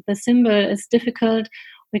if the symbol is difficult,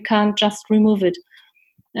 we can't just remove it.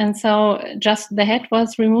 And so just the head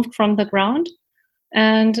was removed from the ground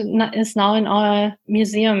and is now in our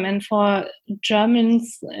museum. And for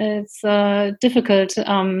Germans, it's a difficult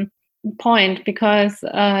point because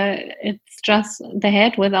it's just the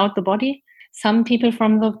head without the body. Some people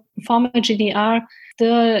from the former GDR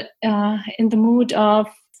still in the mood of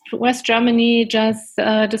West Germany just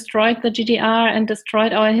destroyed the GDR and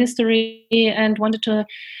destroyed our history and wanted to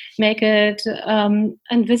make it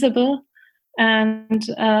invisible. And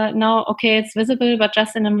now, okay, it's visible, but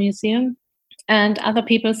just in a museum. And other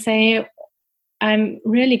people say, I'm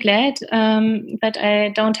really glad that I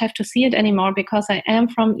don't have to see it anymore because I am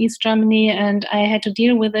from East Germany and I had to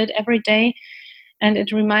deal with it every day. And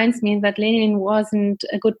it reminds me that Lenin wasn't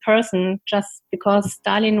a good person just because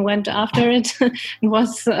Stalin went after it. It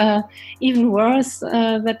was even worse.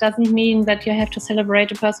 That doesn't mean that you have to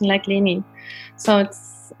celebrate a person like Lenin. So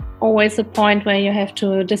it's always a point where you have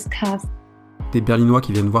to discuss. Des Berlinois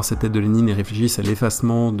qui viennent voir cette tête de Lénine et réfléchissent à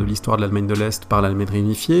l'effacement de l'histoire de l'Allemagne de l'Est par l'Allemagne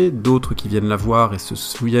réunifiée, d'autres qui viennent la voir et se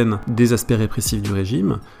souviennent des aspects répressifs du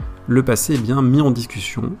régime. Le passé est bien mis en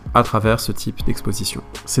discussion à travers ce type d'exposition.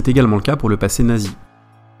 C'est également le cas pour le passé nazi.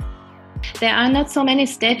 There are not so many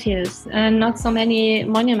statues and not so many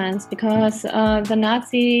monuments because the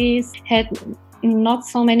Nazis had not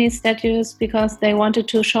so many statues because they wanted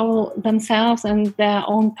to show themselves and their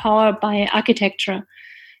own power by architecture.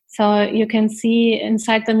 So you can see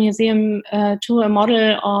inside the museum too a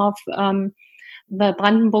model of the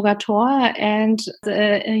Brandenburger Tor and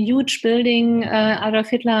a huge building Adolf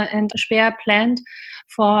Hitler and Speer planned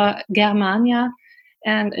for Germania.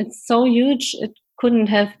 And it's so huge, it couldn't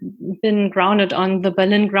have been grounded on the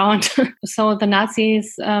Berlin ground. So the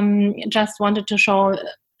Nazis just wanted to show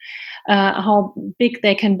how big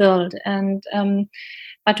they can build. And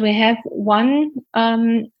but we have one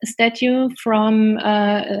statue from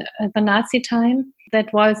the Nazi time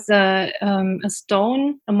that was a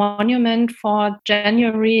stone, a monument for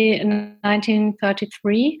January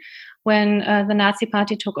 1933 when the Nazi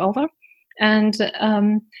Party took over. And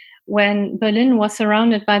when Berlin was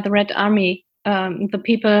surrounded by the Red Army, the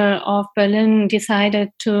people of Berlin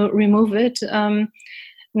decided to remove it,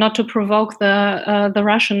 not to provoke the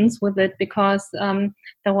Russians with it, because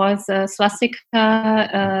there was a swastika,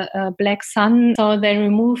 a black sun. So they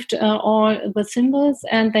removed all the symbols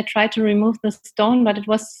and they tried to remove the stone, but it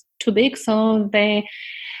was too big. So they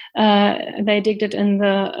digged it in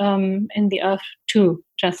the earth too,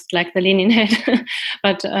 just like the Lenin head,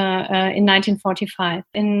 but in 1945.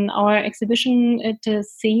 In our exhibition, it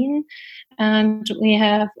is seen. And we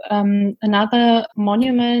have another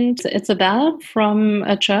monument. It's a bell from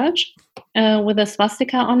a church with a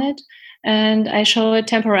swastika on it. And I show it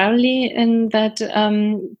temporarily in that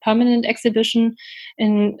permanent exhibition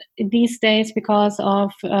in these days because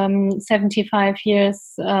of 75 years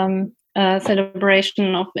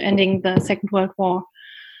celebration of ending the Second World War.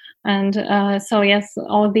 And so, yes,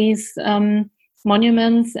 all these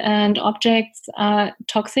monuments and objects are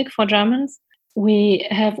toxic for Germans. We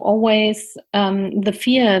have always the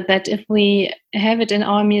fear that if we have it in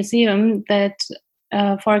our museum, that,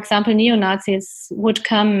 for example, neo-Nazis would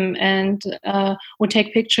come and would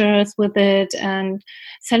take pictures with it and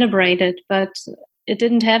celebrate it. But it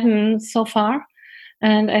didn't happen so far.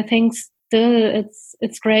 And I think still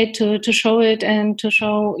it's great to show it and to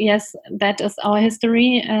show, yes, that is our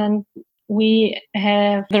history. And we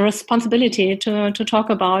have the responsibility to talk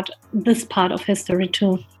about this part of history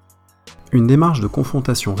too. Une démarche de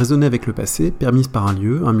confrontation raisonnée avec le passé, permise par un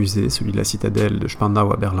lieu, un musée, celui de la citadelle de Spandau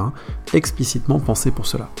à Berlin, explicitement pensé pour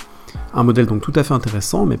cela. Un modèle donc tout à fait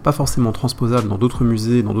intéressant, mais pas forcément transposable dans d'autres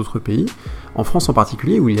musées et dans d'autres pays, en France en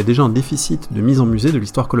particulier, où il y a déjà un déficit de mise en musée de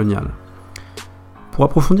l'histoire coloniale. Pour Pour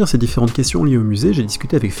approfondir ces différentes questions liées au musée, j'ai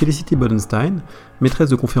discuté avec Félicité Bodenstein, maîtresse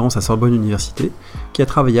de conférences à Sorbonne Université, qui a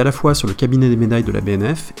travaillé à la fois sur le cabinet des médailles de la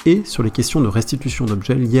BNF et sur les questions de restitution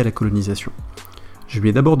d'objets liés à la colonisation. Je lui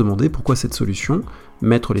ai d'abord demandé pourquoi cette solution,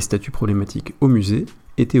 mettre les statues problématiques au musée,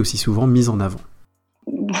 était aussi souvent mise en avant.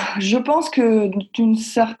 Je pense que d'une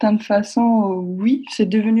certaine façon, oui, c'est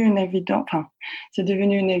devenu une évidence. Enfin, c'est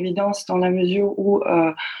devenu une évidence dans la mesure où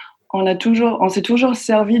on s'est toujours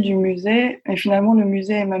servi du musée, et finalement le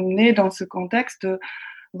musée est même né dans ce contexte de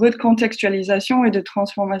recontextualisation et de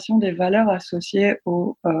transformation des valeurs associées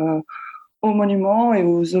aux monuments et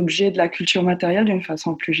aux objets de la culture matérielle d'une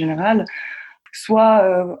façon plus générale,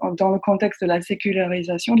 soit dans le contexte de la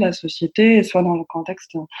sécularisation de la société, soit dans le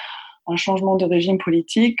contexte d'un changement de régime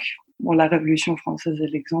politique. Bon, la Révolution française est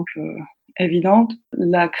l'exemple évident.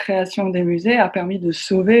 La création des musées a permis de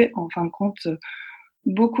sauver, en fin de compte,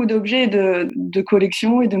 beaucoup d'objets de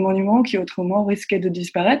collections et de monuments qui autrement risquaient de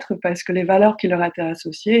disparaître parce que les valeurs qui leur étaient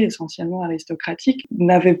associées, essentiellement aristocratiques,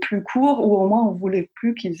 n'avaient plus cours, ou au moins on ne voulait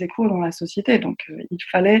plus qu'ils aient cours dans la société. Donc il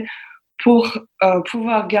fallait, pour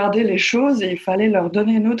pouvoir garder les choses, il fallait leur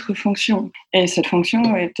donner une autre fonction. Et cette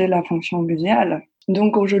fonction était la fonction muséale.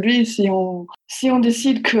 Donc aujourd'hui, si on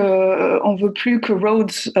décide qu'on veut plus que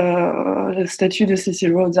Rhodes, la statue de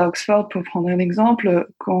Cecil Rhodes à Oxford, pour prendre un exemple,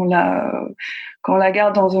 qu'on la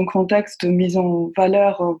garde dans un contexte de mise en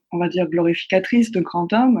valeur, on va dire glorificatrice de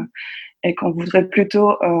grand homme, et qu'on voudrait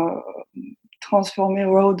plutôt transformer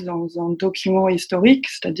Rhodes dans un document historique,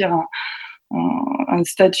 c'est-à-dire un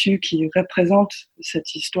statut qui représente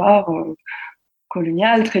cette histoire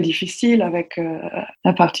coloniale très difficile avec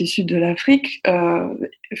la partie sud de l'Afrique.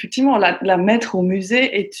 Effectivement, la mettre au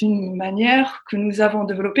musée est une manière que nous avons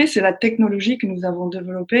développée, c'est la technologie que nous avons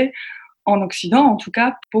développée en Occident, en tout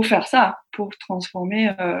cas, pour faire ça, pour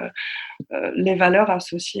transformer les valeurs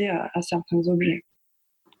associées à certains objets.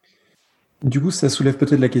 Du coup, ça soulève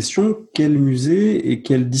peut-être la question, quel musée et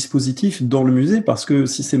quel dispositif dans le musée? Parce que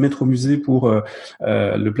si c'est mettre au musée pour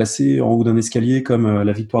le placer en haut d'un escalier comme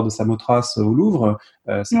la victoire de Samothrace au Louvre,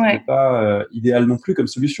 c'est peut-être pas idéal non plus comme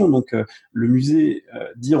solution. Donc le musée,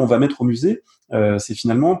 dire on va mettre au musée, c'est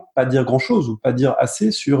finalement pas dire grand-chose ou pas dire assez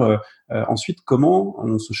sur ensuite comment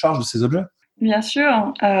on se charge de ces objets. Bien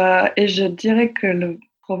sûr, et je dirais que le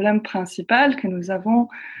problème principal que nous avons,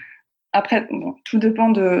 après, bon, tout dépend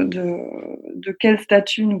de quel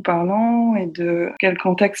statut nous parlons et de quel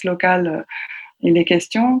contexte local il est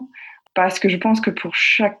question, parce que je pense que pour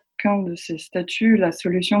chacun de ces statuts, la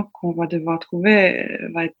solution qu'on va devoir trouver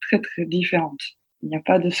va être très très différente. Il n'y a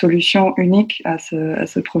pas de solution unique à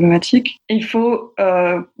cette problématique. Il faut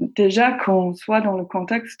déjà qu'on soit dans le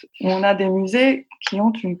contexte où on a des musées qui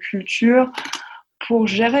ont une culture pour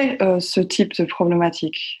gérer ce type de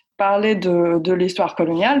problématique. Parler de l'histoire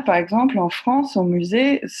coloniale, par exemple, en France, au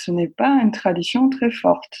musée, ce n'est pas une tradition très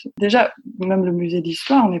forte. Déjà, même le musée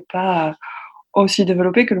d'histoire n'est pas aussi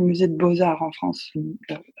développé que le musée de Beaux-Arts en France.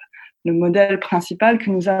 Le modèle principal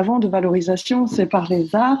que nous avons de valorisation, c'est par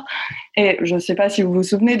les arts. Et je ne sais pas si vous vous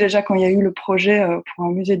souvenez, déjà quand il y a eu le projet pour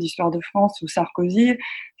un musée d'histoire de France sous Sarkozy,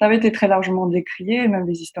 ça avait été très largement décrié, même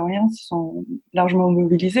les historiens se sont largement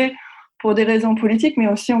mobilisés pour des raisons politiques, mais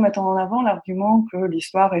aussi en mettant en avant l'argument que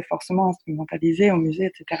l'histoire est forcément instrumentalisée au musée,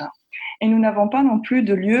 etc. Et nous n'avons pas non plus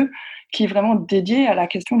de lieu qui est vraiment dédié à la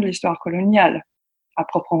question de l'histoire coloniale, à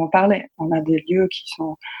proprement parler. On a des lieux qui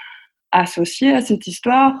sont associés à cette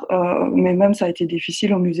histoire, mais même ça a été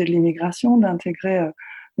difficile au musée de l'immigration d'intégrer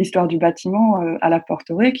l'histoire du bâtiment à la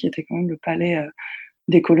Porteraie, qui était quand même le palais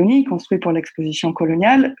des colonies, construit pour l'exposition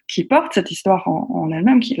coloniale, qui porte cette histoire en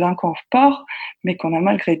elle-même, qui l'incorpore, mais qu'on a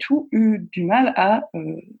malgré tout eu du mal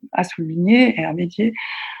à souligner et à médier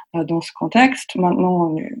dans ce contexte.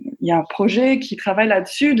 Maintenant, il y a un projet qui travaille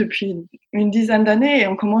là-dessus depuis une dizaine d'années et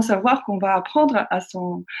on commence à voir qu'on va apprendre à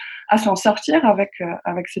s'en sortir avec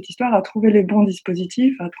cette histoire, à trouver les bons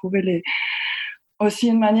dispositifs, à trouver aussi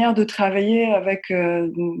une manière de travailler avec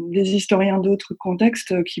des historiens d'autres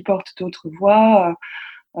contextes qui portent d'autres voix,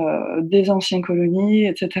 des anciennes colonies,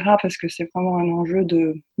 etc. Parce que c'est vraiment un enjeu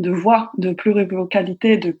de voix, de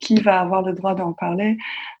plurivocalité, de qui va avoir le droit d'en parler,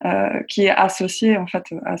 qui est associé en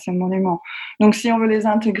fait à ces monuments. Donc si on veut les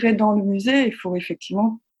intégrer dans le musée, il faut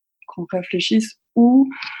effectivement qu'on réfléchisse où.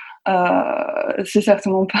 C'est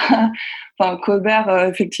certainement pas. Enfin, Colbert,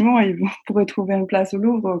 effectivement, il pourrait trouver une place au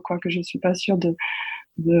Louvre, quoique je suis pas sûre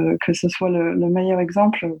que ce soit le meilleur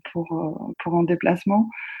exemple pour un déplacement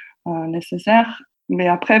nécessaire. Mais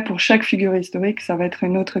après, pour chaque figure historique, ça va être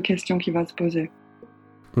une autre question qui va se poser.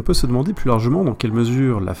 On peut se demander plus largement dans quelle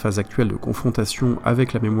mesure la phase actuelle de confrontation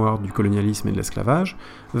avec la mémoire du colonialisme et de l'esclavage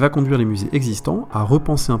va conduire les musées existants à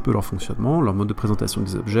repenser un peu leur fonctionnement, leur mode de présentation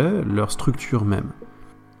des objets, leur structure même.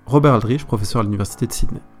 Robert Aldrich, professeur à l'Université de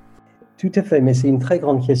Sydney. Tout à fait, mais c'est une très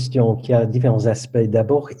grande question qui a différents aspects.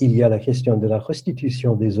 D'abord, il y a la question de la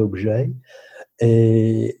restitution des objets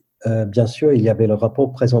et bien sûr, il y avait le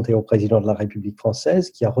rapport présenté au président de la République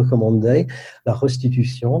française qui a recommandé la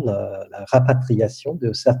restitution, la rapatriation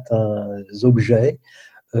de certains objets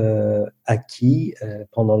acquis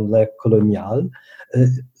pendant l'ère coloniale.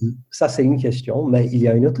 Ça, c'est une question, mais il y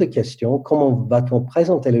a une autre question. Comment va-t-on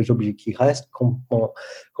présenter les objets qui restent? Comment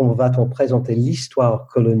va-t-on présenter l'histoire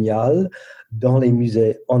coloniale dans les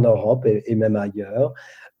musées en Europe et même ailleurs?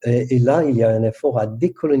 Et là, il y a un effort à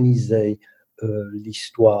décoloniser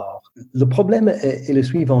l'histoire. Le problème est le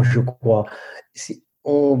suivant, je crois.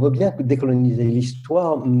 On veut bien décoloniser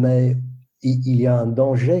l'histoire, mais il y a un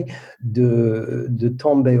danger de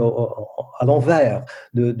tomber à l'envers,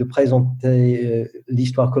 de présenter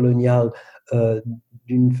l'histoire coloniale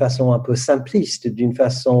d'une façon un peu simpliste, d'une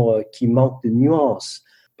façon qui manque de nuances.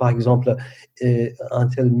 Par exemple, un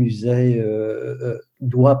tel musée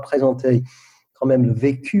doit présenter quand même le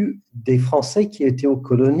vécu des Français qui étaient aux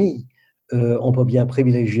colonies. On peut bien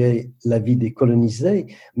privilégier la vie des colonisés,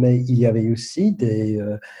 mais il y avait aussi des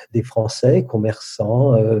Français,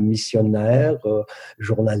 commerçants, missionnaires,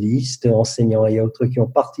 journalistes, enseignants et autres qui ont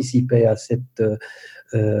participé à cet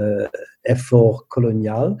effort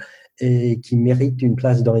colonial et qui méritent une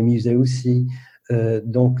place dans les musées aussi.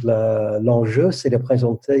 Donc l'enjeu, c'est de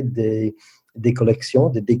présenter des collections,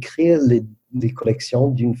 de décrire des collections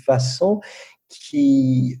d'une façon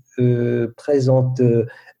qui présente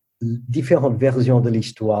différentes versions de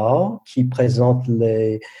l'histoire, qui présentent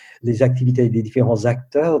les activités des différents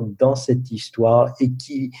acteurs dans cette histoire et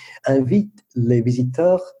qui invitent les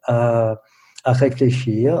visiteurs à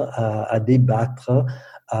réfléchir, à débattre,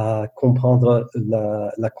 à comprendre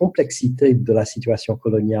la complexité de la situation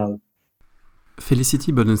coloniale.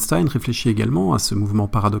 Felicity Bodenstein réfléchit également à ce mouvement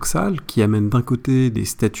paradoxal qui amène d'un côté des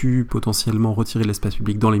statues potentiellement retirées de l'espace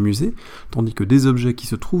public dans les musées, tandis que des objets qui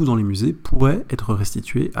se trouvent dans les musées pourraient être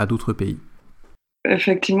restitués à d'autres pays.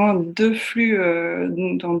 Effectivement, deux flux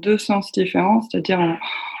dans deux sens différents, c'est-à-dire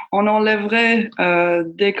on enlèverait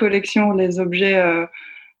des collections les objets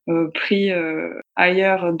pris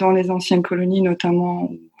ailleurs dans les anciennes colonies notamment,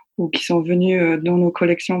 ou qui sont venus dans nos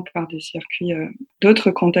collections par des circuits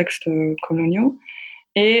d'autres contextes coloniaux,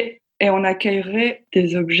 et on accueillerait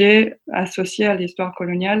des objets associés à l'histoire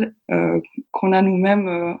coloniale qu'on a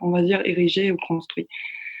nous-mêmes, on va dire, érigés ou construits.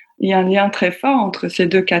 Il y a un lien très fort entre ces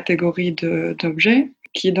deux catégories d'objets,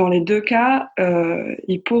 qui dans les deux cas,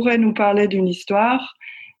 ils pourraient nous parler d'une histoire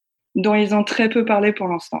dont ils ont très peu parlé pour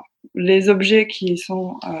l'instant. Les objets qui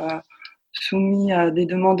sont soumis à des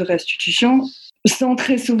demandes de restitution sont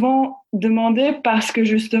très souvent demandées parce que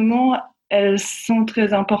justement elles sont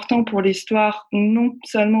très importantes pour l'histoire, non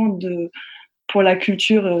seulement pour la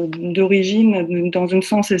culture d'origine dans un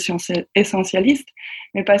sens essentialiste,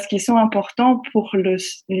 mais parce qu'ils sont importants pour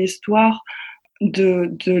l'histoire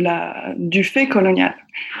du fait colonial.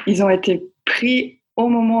 Ils ont été pris au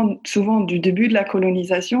moment souvent du début de la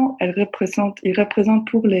colonisation. Ils représentent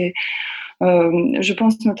pour les je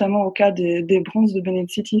pense notamment au cas des bronzes de Benin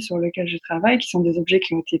City sur lesquels je travaille, qui sont des objets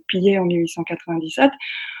qui ont été pillés en 1897.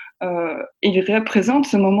 Ils représentent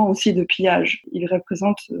ce moment aussi de pillage. Ils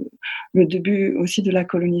représentent le début aussi de la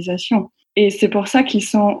colonisation. Et c'est pour ça qu'ils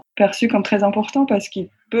sont perçus comme très importants, parce qu'ils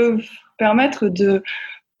peuvent permettre de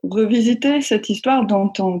revisiter cette histoire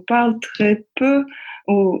dont on parle très peu,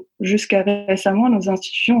 ou jusqu'à récemment, nos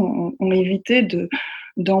institutions ont évité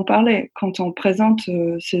d'en parler. Quand on présente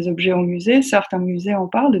ces objets au musée, certains musées en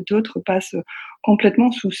parlent, d'autres passent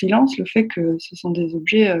complètement sous silence le fait que ce sont des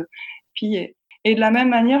objets pillés. Et de la même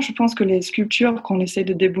manière, je pense que les sculptures qu'on essaie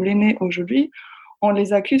de déboulonner aujourd'hui, on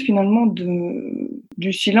les accuse finalement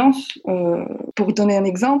du silence. Pour donner un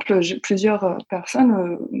exemple, plusieurs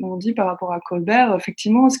personnes m'ont dit par rapport à Colbert,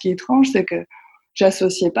 effectivement, ce qui est étrange, c'est que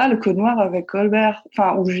j'associais pas le Code noir avec Colbert,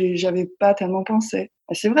 ou j'avais pas tellement pensé.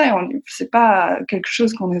 Et c'est vrai, c'est pas quelque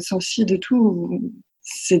chose qu'on associe de tout.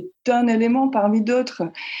 C'est un élément parmi d'autres.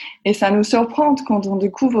 Et ça nous surprend quand on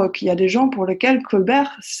découvre qu'il y a des gens pour lesquels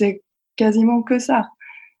Colbert, c'est quasiment que ça.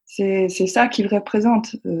 C'est ça qu'il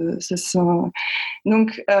représente.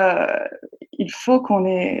 Donc, il faut qu'on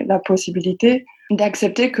ait la possibilité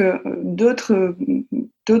d'accepter que d'autres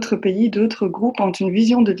pays, d'autres groupes ont une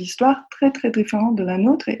vision de l'histoire très, très différente de la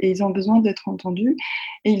nôtre et ils ont besoin d'être entendus.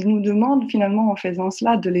 Et ils nous demandent finalement, en faisant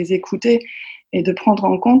cela, de les écouter et de prendre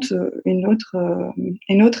en compte une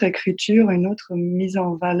autre écriture, une autre mise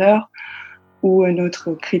en valeur ou une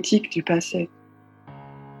autre critique du passé.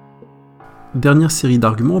 Dernière série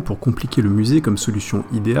d'arguments pour compliquer le musée comme solution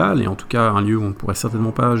idéale, et en tout cas un lieu où on ne pourrait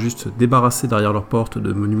certainement pas juste se débarrasser derrière leurs portes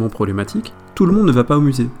de monuments problématiques, tout le monde ne va pas au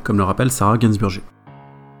musée, comme le rappelle Sarah Gainsburger.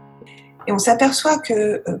 Et on s'aperçoit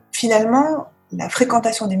que finalement, la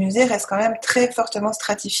fréquentation des musées reste quand même très fortement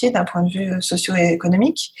stratifiée d'un point de vue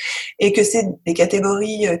socio-économique, et que c'est des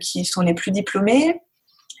catégories qui sont les plus diplômées,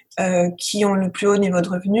 qui ont le plus haut niveau de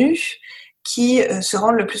revenus, qui se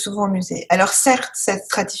rendent le plus souvent au musée. Alors certes, cette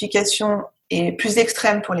stratification est plus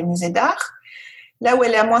extrême pour les musées d'art. Là où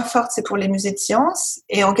elle est la moins forte, c'est pour les musées de sciences.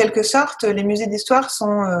 Et en quelque sorte, les musées d'histoire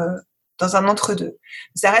sont dans un entre-deux.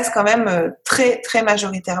 Ça reste quand même très, très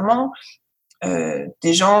majoritairement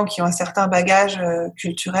des gens qui ont un certain bagage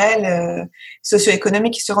culturel,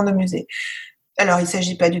 socio-économique qui se rendent au musée. Alors, il ne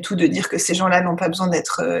s'agit pas du tout de dire que ces gens-là n'ont pas besoin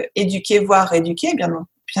d'être éduqués, voire rééduqués,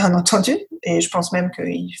 bien entendu. Et je pense même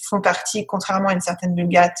qu'ils font partie, contrairement à une certaine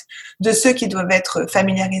vulgate, de ceux qui doivent être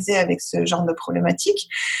familiarisés avec ce genre de problématiques.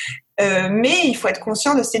 Mais il faut être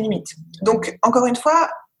conscient de ses limites. Donc, encore une fois,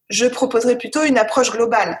 je proposerais plutôt une approche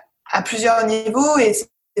globale à plusieurs niveaux. Et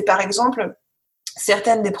c'est par exemple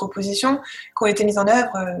certaines des propositions qui ont été mises en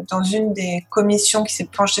œuvre dans une des commissions qui s'est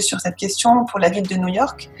penchée sur cette question pour la ville de New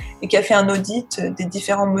York et qui a fait un audit des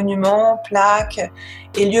différents monuments, plaques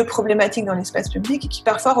et lieux problématiques dans l'espace public et qui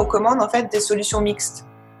parfois recommande en fait des solutions mixtes.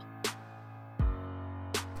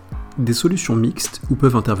 Des solutions mixtes où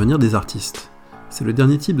peuvent intervenir des artistes. C'est le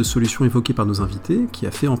dernier type de solution évoqué par nos invités qui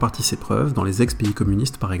a fait en partie ses preuves dans les ex-pays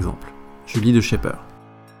communistes par exemple. Julie de Schepper.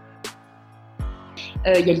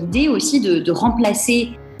 Il y a l'idée aussi de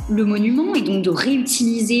remplacer le monument et donc de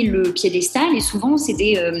réutiliser le piédestal. Et souvent, c'est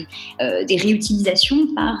des réutilisations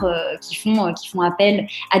qui font appel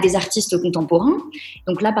à des artistes contemporains.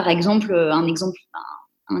 Donc là, par exemple,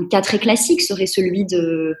 un cas très classique serait celui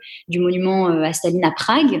du monument à Staline à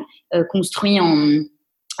Prague, construit en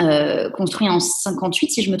 58,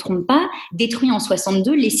 si je ne me trompe pas, détruit en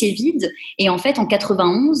 62, laissé vide, et en fait en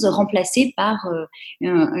 91 remplacé par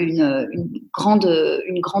une grande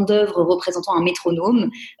œuvre représentant un métronome,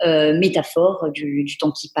 métaphore du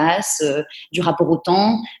temps qui passe, du rapport au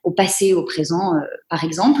temps, au passé, au présent, par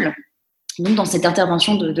exemple. Donc dans cette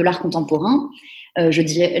intervention de l'art contemporain, je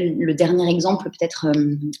dirais le dernier exemple peut-être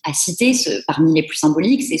à citer, parmi les plus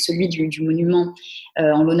symboliques, c'est celui du monument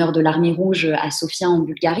en l'honneur de l'Armée rouge à Sofia en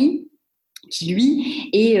Bulgarie, qui lui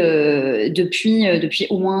est depuis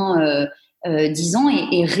au moins 10 ans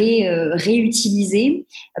est réutilisé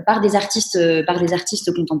par des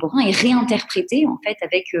artistes contemporains et réinterprété en fait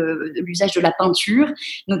avec l'usage de la peinture,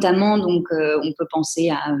 notamment donc on peut penser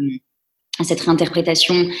à cette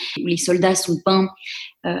réinterprétation où les soldats sont peints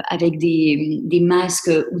avec des masques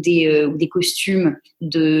ou des costumes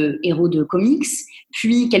de héros de comics,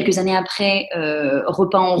 puis quelques années après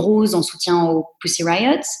repeints en rose en soutien aux Pussy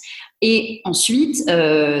Riots, et ensuite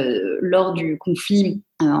lors du conflit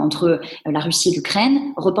entre la Russie et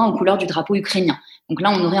l'Ukraine, repeints aux couleurs du drapeau ukrainien. Donc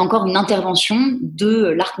là, on aurait encore une intervention de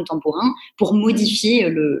l'art contemporain pour modifier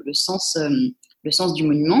le sens du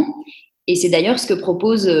monument. Et c'est d'ailleurs ce que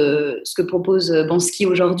propose Banksy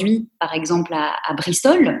aujourd'hui, par exemple à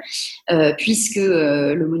Bristol, puisque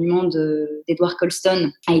le monument d'Edward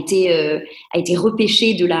Colston a été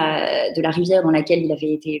repêché de la rivière dans laquelle il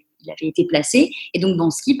avait été placé. Et donc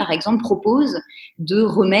Banksy, par exemple, propose de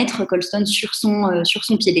remettre Colston sur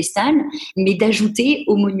son piédestal, mais d'ajouter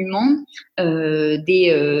au monument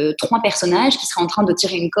des 3 personnages qui seraient en train de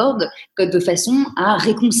tirer une corde de façon à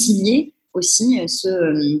réconcilier aussi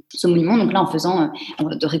ce monument, donc là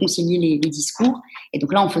de réconcilier les discours, et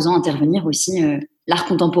donc là en faisant intervenir aussi l'art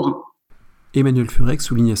contemporain. Emmanuel Furek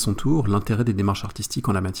souligne à son tour l'intérêt des démarches artistiques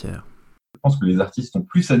en la matière. Je pense que les artistes ont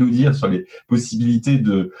plus à nous dire sur les possibilités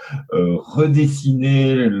de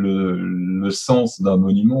redessiner le sens d'un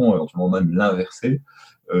monument, éventuellement même l'inverser,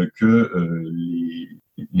 que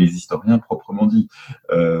les historiens proprement dit.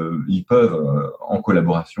 Ils peuvent, en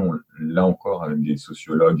collaboration, là encore, avec des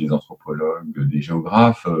sociologues, des anthropologues, des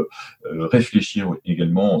géographes, réfléchir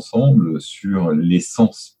également ensemble sur les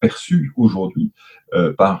sens perçus aujourd'hui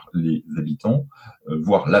par les habitants,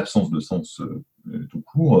 voire l'absence de sens tout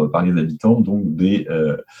court par les habitants, donc des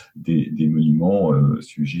monuments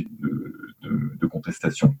sujets de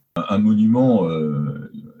contestation. Un monument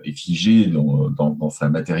est figé dans sa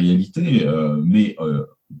matérialité, mais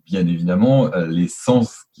bien évidemment, les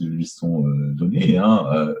sens qui lui sont donnés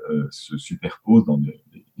se superposent dans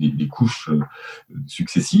des couches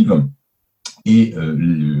successives. Et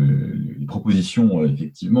les propositions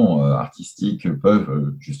effectivement artistiques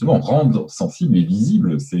peuvent justement rendre sensibles et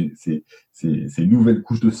visibles ces nouvelles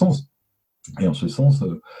couches de sens. Et en ce sens,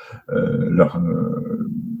 leurs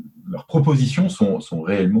propositions sont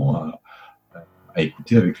réellement à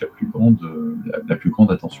écouter avec la plus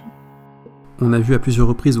grande attention. On a vu à plusieurs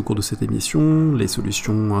reprises au cours de cette émission les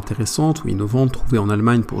solutions intéressantes ou innovantes trouvées en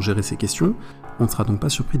Allemagne pour gérer ces questions. On ne sera donc pas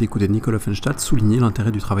surpris d'écouter Nicole Offenstadt souligner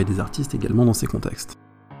l'intérêt du travail des artistes également dans ces contextes.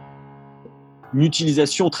 Une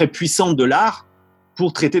utilisation très puissante de l'art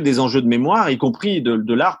pour traiter des enjeux de mémoire, y compris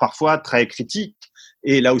de l'art parfois très critique.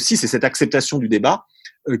 Et là aussi, c'est cette acceptation du débat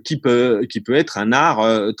qui peut être un art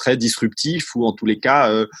très disruptif ou en tous les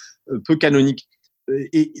cas peu canonique.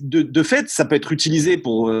 Et de fait, ça peut être utilisé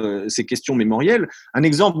pour ces questions mémorielles. Un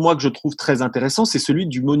exemple, moi, que je trouve très intéressant, c'est celui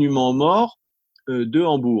du monument aux morts de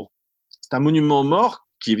Hambourg. C'est un monument aux morts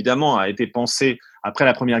qui, évidemment, a été pensé après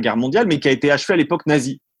la Première Guerre mondiale, mais qui a été achevé à l'époque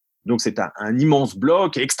nazie. Donc, c'est un immense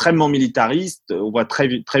bloc extrêmement militariste. On voit très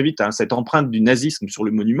vite cette empreinte du nazisme sur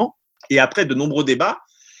le monument. Et après de nombreux débats,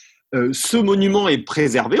 ce monument est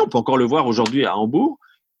préservé. On peut encore le voir aujourd'hui à Hambourg.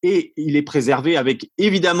 Et il est préservé avec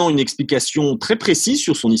évidemment une explication très précise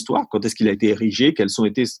sur son histoire, quand est-ce qu'il a été érigé, quelles ont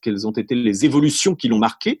été les évolutions qui l'ont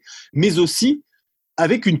marqué, mais aussi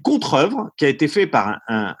avec une contre-œuvre qui a été faite par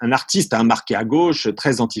un artiste marqué à gauche,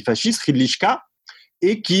 très antifasciste, Friedrich K.,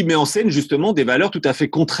 et qui met en scène justement des valeurs tout à fait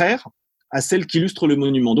contraires à celles qui illustrent le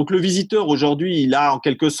monument. Donc le visiteur aujourd'hui, il a en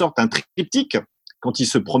quelque sorte un triptyque quand il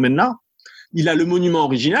se promène là. Il a le monument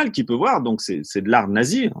original qu'il peut voir, donc c'est de l'art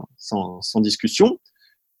nazi, sans discussion.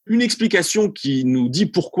 Une explication qui nous dit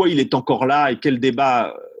pourquoi il est encore là et quel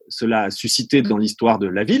débat cela a suscité dans l'histoire de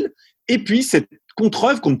la ville. Et puis, cette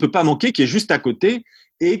contre-œuvre qu'on ne peut pas manquer, qui est juste à côté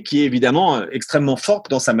et qui est évidemment extrêmement forte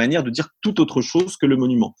dans sa manière de dire tout autre chose que le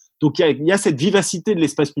monument. Donc, il y a cette vivacité de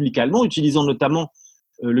l'espace public allemand, utilisant notamment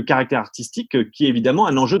le caractère artistique, qui est évidemment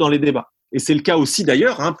un enjeu dans les débats. Et c'est le cas aussi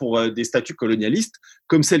d'ailleurs pour des statues colonialistes,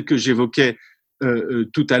 comme celle que j'évoquais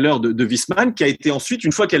tout à l'heure de Wiesmann, qui a été ensuite,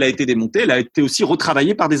 une fois qu'elle a été démontée, elle a été aussi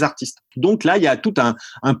retravaillée par des artistes. Donc là, il y a tout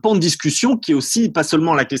un pan de discussion qui est aussi pas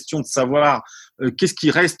seulement la question de savoir qu'est-ce qui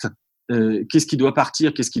reste, qu'est-ce qui doit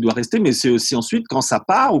partir, qu'est-ce qui doit rester, mais c'est aussi ensuite, quand ça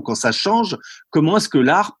part ou quand ça change, comment est-ce que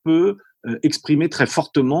l'art peut exprimer très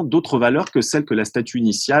fortement d'autres valeurs que celles que la statue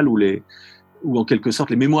initiale ou en quelque sorte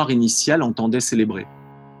les mémoires initiales entendaient célébrer.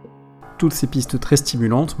 Toutes ces pistes très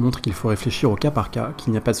stimulantes montrent qu'il faut réfléchir au cas par cas,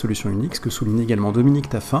 qu'il n'y a pas de solution unique, ce que souligne également Dominique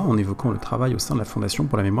Taffin en évoquant le travail au sein de la Fondation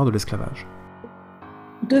pour la mémoire de l'esclavage.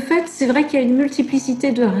 De fait, c'est vrai qu'il y a une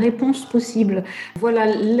multiplicité de réponses possibles. Voilà,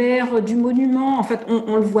 l'ère du monument, en fait,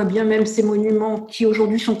 on le voit bien, même ces monuments qui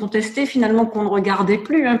aujourd'hui sont contestés, finalement qu'on ne regardait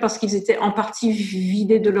plus, parce qu'ils étaient en partie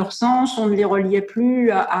vidés de leur sens, on ne les reliait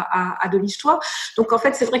plus à de l'histoire. Donc en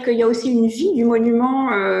fait, c'est vrai qu'il y a aussi une vie du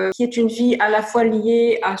monument qui est une vie à la fois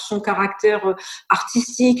liée à son caractère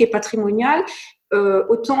artistique et patrimonial,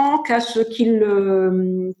 autant qu'à ce qu'il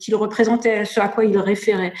représentait, ce à quoi il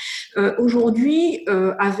référait. Aujourd'hui,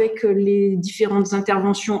 avec les différentes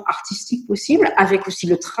interventions artistiques possibles, avec aussi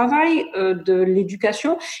le travail de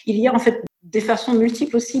l'éducation, il y a en fait des façons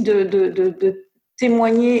multiples aussi de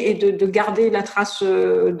témoigner et de garder la trace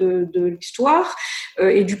de l'histoire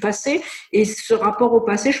et du passé. Et ce rapport au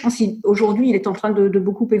passé, je pense qu'aujourd'hui, il est en train de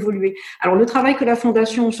beaucoup évoluer. Alors, le travail que la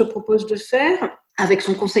Fondation se propose de faire, avec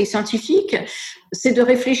son conseil scientifique, c'est de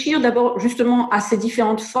réfléchir d'abord justement à ces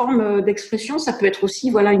différentes formes d'expression. Ça peut être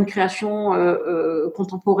aussi une création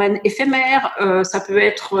contemporaine éphémère, ça peut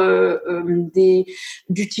être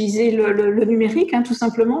d'utiliser le numérique, tout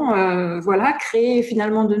simplement, créer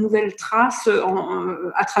finalement de nouvelles traces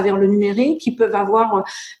à travers le numérique qui peuvent avoir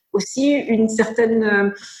aussi une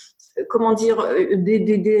certaine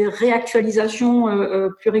des réactualisations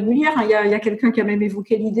plus régulières. Il y a quelqu'un qui a même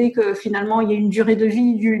évoqué l'idée que finalement il y a une durée de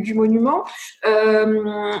vie du monument.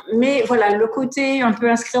 Mais voilà, le côté un peu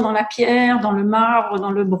inscrire dans la pierre, dans le marbre,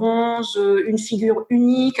 dans le bronze, une figure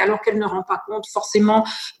unique, alors qu'elle ne rend pas compte forcément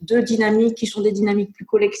de dynamiques qui sont des dynamiques plus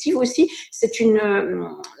collectives aussi. C'est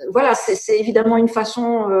c'est évidemment une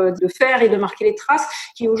façon de faire et de marquer les traces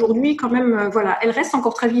qui aujourd'hui quand même, elle reste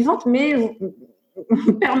encore très vivante, mais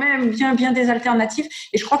permet bien des alternatives.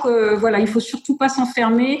 Et je crois que il faut surtout pas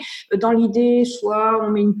s'enfermer dans l'idée soit on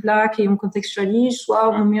met une plaque et on contextualise,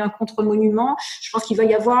 soit on met un contre-monument. Je pense qu'il va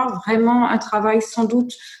y avoir vraiment un travail sans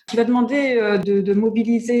doute qui va demander de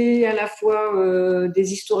mobiliser à la fois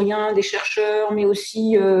des historiens, des chercheurs, mais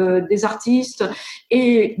aussi des artistes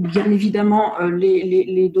et bien évidemment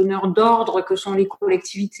les donneurs d'ordre que sont les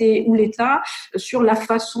collectivités ou l'État sur la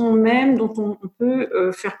façon même dont on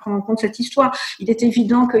peut faire prendre en compte cette histoire. Il est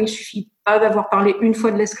évident qu'il suffit pas d'avoir parlé une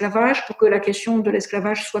fois de l'esclavage pour que la question de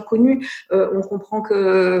l'esclavage soit connue. On comprend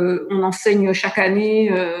que on enseigne chaque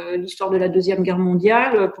année l'histoire de la Deuxième Guerre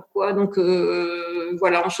mondiale. Pourquoi donc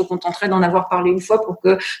on se contenterait d'en avoir parlé une fois pour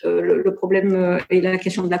que le problème et la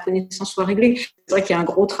question de la connaissance soient réglés. C'est vrai qu'il y a un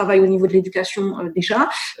gros travail au niveau de l'éducation déjà.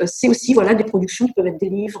 C'est aussi des productions qui peuvent être des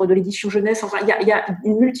livres, de l'édition jeunesse. Enfin, il y a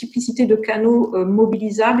une multiplicité de canaux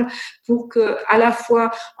mobilisables pour que, à la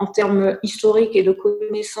fois en termes historiques et de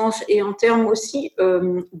connaissances et en termes aussi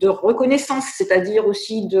de reconnaissance, c'est-à-dire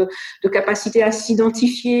aussi de capacité à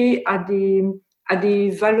s'identifier à des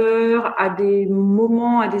valeurs, à des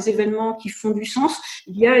moments, à des événements qui font du sens.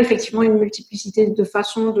 Il y a effectivement une multiplicité de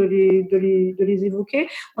façons de les évoquer.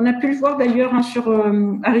 On a pu le voir d'ailleurs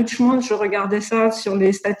à Richmond, je regardais ça sur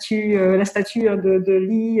les statues, la statue de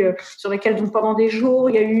Lee, sur laquelle donc pendant des jours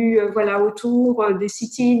il y a eu autour des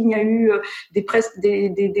sit-ins, il y a eu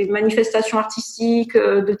des manifestations artistiques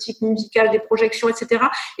de type musical, des projections, etc.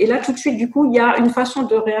 Et là tout de suite du coup il y a une façon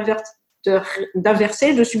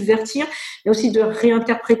d'inverser, de subvertir, mais aussi de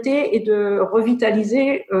réinterpréter et de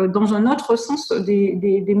revitaliser dans un autre sens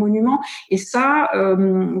des monuments. Et ça,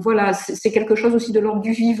 c'est quelque chose aussi de l'ordre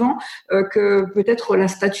du vivant que peut-être la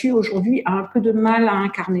statue aujourd'hui a un peu de mal à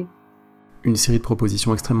incarner. Une série de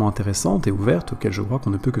propositions extrêmement intéressantes et ouvertes auxquelles je crois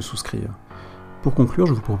qu'on ne peut que souscrire. Pour conclure,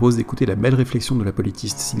 je vous propose d'écouter la belle réflexion de la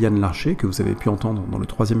politiste Siliane Larcher, que vous avez pu entendre dans le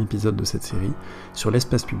 3e épisode de cette série, sur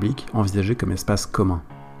l'espace public envisagé comme espace commun.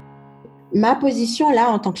 Ma position, là,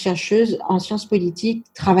 en tant que chercheuse en sciences politiques,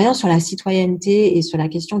 travaillant sur la citoyenneté et sur la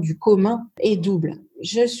question du commun, est double.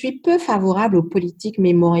 Je suis peu favorable aux politiques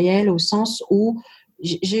mémorielles au sens où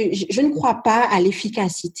je ne crois pas à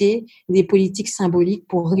l'efficacité des politiques symboliques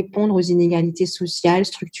pour répondre aux inégalités sociales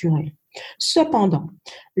structurelles. Cependant,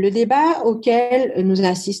 le débat auquel nous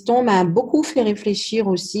assistons m'a beaucoup fait réfléchir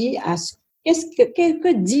aussi à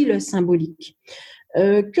que dit le symbolique,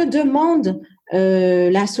 que demande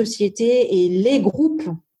la société et les groupes,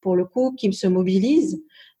 pour le coup, qui se mobilisent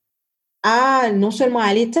non seulement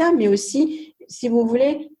à l'État, mais aussi, si vous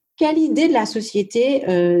voulez, quelle idée de la société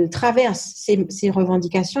traverse ces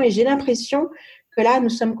revendications. Et j'ai l'impression que là, nous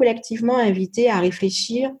sommes collectivement invités à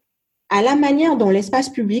réfléchir à la manière dont l'espace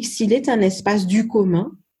public, s'il est un espace du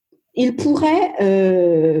commun, il pourrait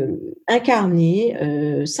incarner,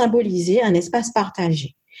 symboliser un espace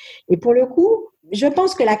partagé. Et pour le coup, je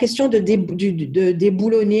pense que la question de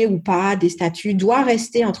déboulonner ou pas des statuts doit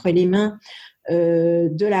rester entre les mains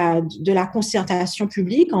de la concertation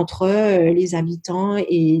publique entre les habitants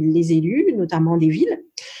et les élus, notamment des villes.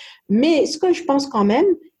 Mais ce que je pense quand même,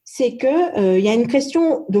 c'est que y a une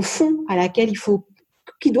question de fond à laquelle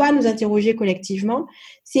qui doit nous interroger collectivement,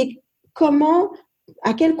 c'est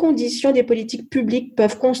à quelles conditions des politiques publiques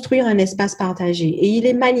peuvent construire un espace partagé. Et il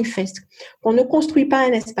est manifeste qu'on ne construit pas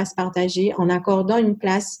un espace partagé en accordant une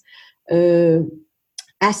place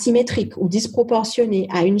asymétrique ou disproportionnée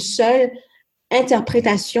à une seule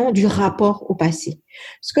interprétation du rapport au passé.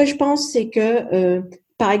 Ce que je pense, c'est que,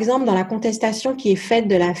 par exemple, dans la contestation qui est faite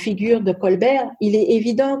de la figure de Colbert, il est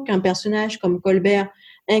évident qu'un personnage comme Colbert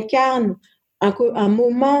incarne un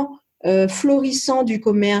moment florissant du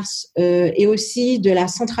commerce et aussi de la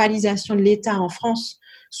centralisation de l'État en France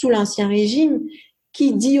sous l'Ancien Régime,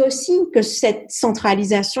 qui dit aussi que cette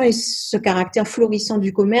centralisation et ce caractère florissant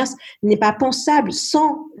du commerce n'est pas pensable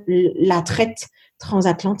sans la traite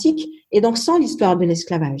transatlantique et donc sans l'histoire de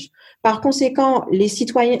l'esclavage. Par conséquent,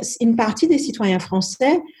 une partie des citoyens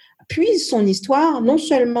français puisent son histoire, non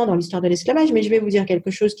seulement dans l'histoire de l'esclavage, mais je vais vous dire quelque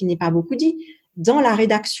chose qui n'est pas beaucoup dit, dans la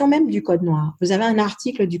rédaction même du Code noir. Vous avez un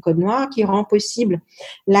article du Code noir qui rend possible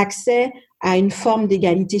l'accès à une forme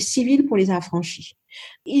d'égalité civile pour les affranchis.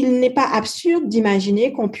 Il n'est pas absurde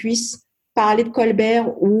d'imaginer qu'on puisse parler de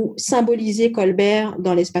Colbert ou symboliser Colbert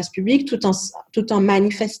dans l'espace public tout en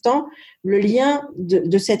manifestant le lien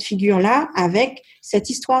de cette figure-là avec cette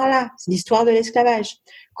histoire-là, c'est l'histoire de l'esclavage.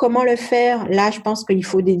 Comment le faire? Là, je pense qu'il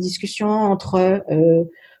faut des discussions entre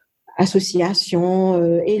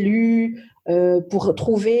associations, élus, pour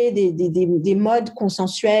trouver des modes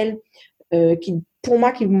consensuels qui, pour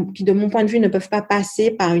moi, qui, de mon point de vue, ne peuvent pas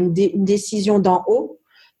passer par une décision d'en haut,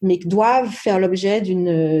 mais qui doivent faire l'objet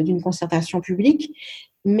d'une concertation publique.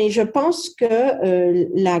 Mais je pense que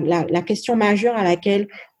la question majeure à laquelle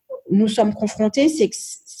nous sommes confrontés, c'est que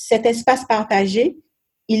cet espace partagé,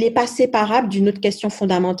 il n'est pas séparable d'une autre question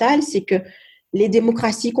fondamentale, c'est que les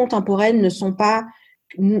démocraties contemporaines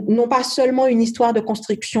n'ont pas seulement une histoire de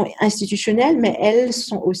construction institutionnelle, mais elles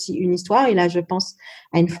sont aussi une histoire. Et là, je pense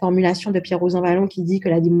à une formulation de Pierre Rosanvallon qui dit que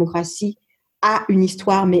la démocratie a une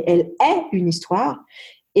histoire, mais elle est une histoire.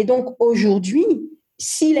 Et donc, aujourd'hui,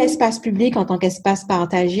 si l'espace public, en tant qu'espace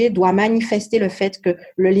partagé, doit manifester le fait que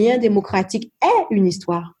le lien démocratique est une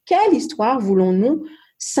histoire, quelle histoire voulons-nous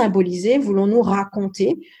symboliser, voulons-nous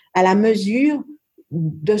raconter à la mesure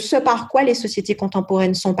de ce par quoi les sociétés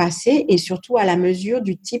contemporaines sont passées et surtout à la mesure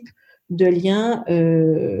du type de lien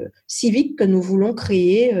civique que nous voulons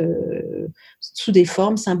créer sous des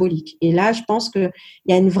formes symboliques. Et là, je pense qu'il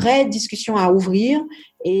y a une vraie discussion à ouvrir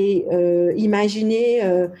et imaginer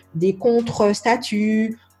des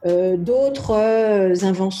contre-statuts, d'autres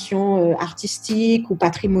inventions artistiques ou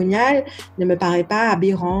patrimoniales ne me paraît pas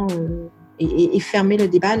aberrant et fermer le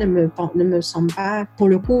débat ne me semble pas, pour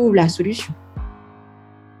le coup, la solution.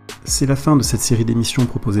 C'est la fin de cette série d'émissions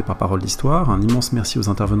proposées par Parole d'Histoire. Un immense merci aux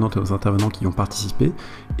intervenantes et aux intervenants qui y ont participé,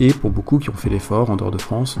 et pour beaucoup qui ont fait l'effort, en dehors de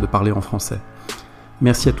France, de parler en français.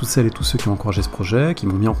 Merci à toutes celles et tous ceux qui ont encouragé ce projet, qui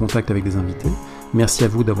m'ont mis en contact avec des invités. Merci à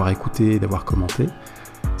vous d'avoir écouté et d'avoir commenté.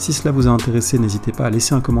 Si cela vous a intéressé, n'hésitez pas à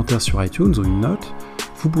laisser un commentaire sur iTunes ou une note.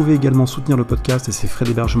 Vous pouvez également soutenir le podcast et ses frais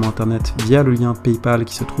d'hébergement internet via le lien PayPal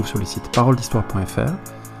qui se trouve sur le site paroledhistoire.fr.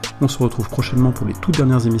 On se retrouve prochainement pour les toutes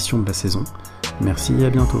dernières émissions de la saison. Merci et à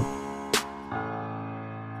bientôt.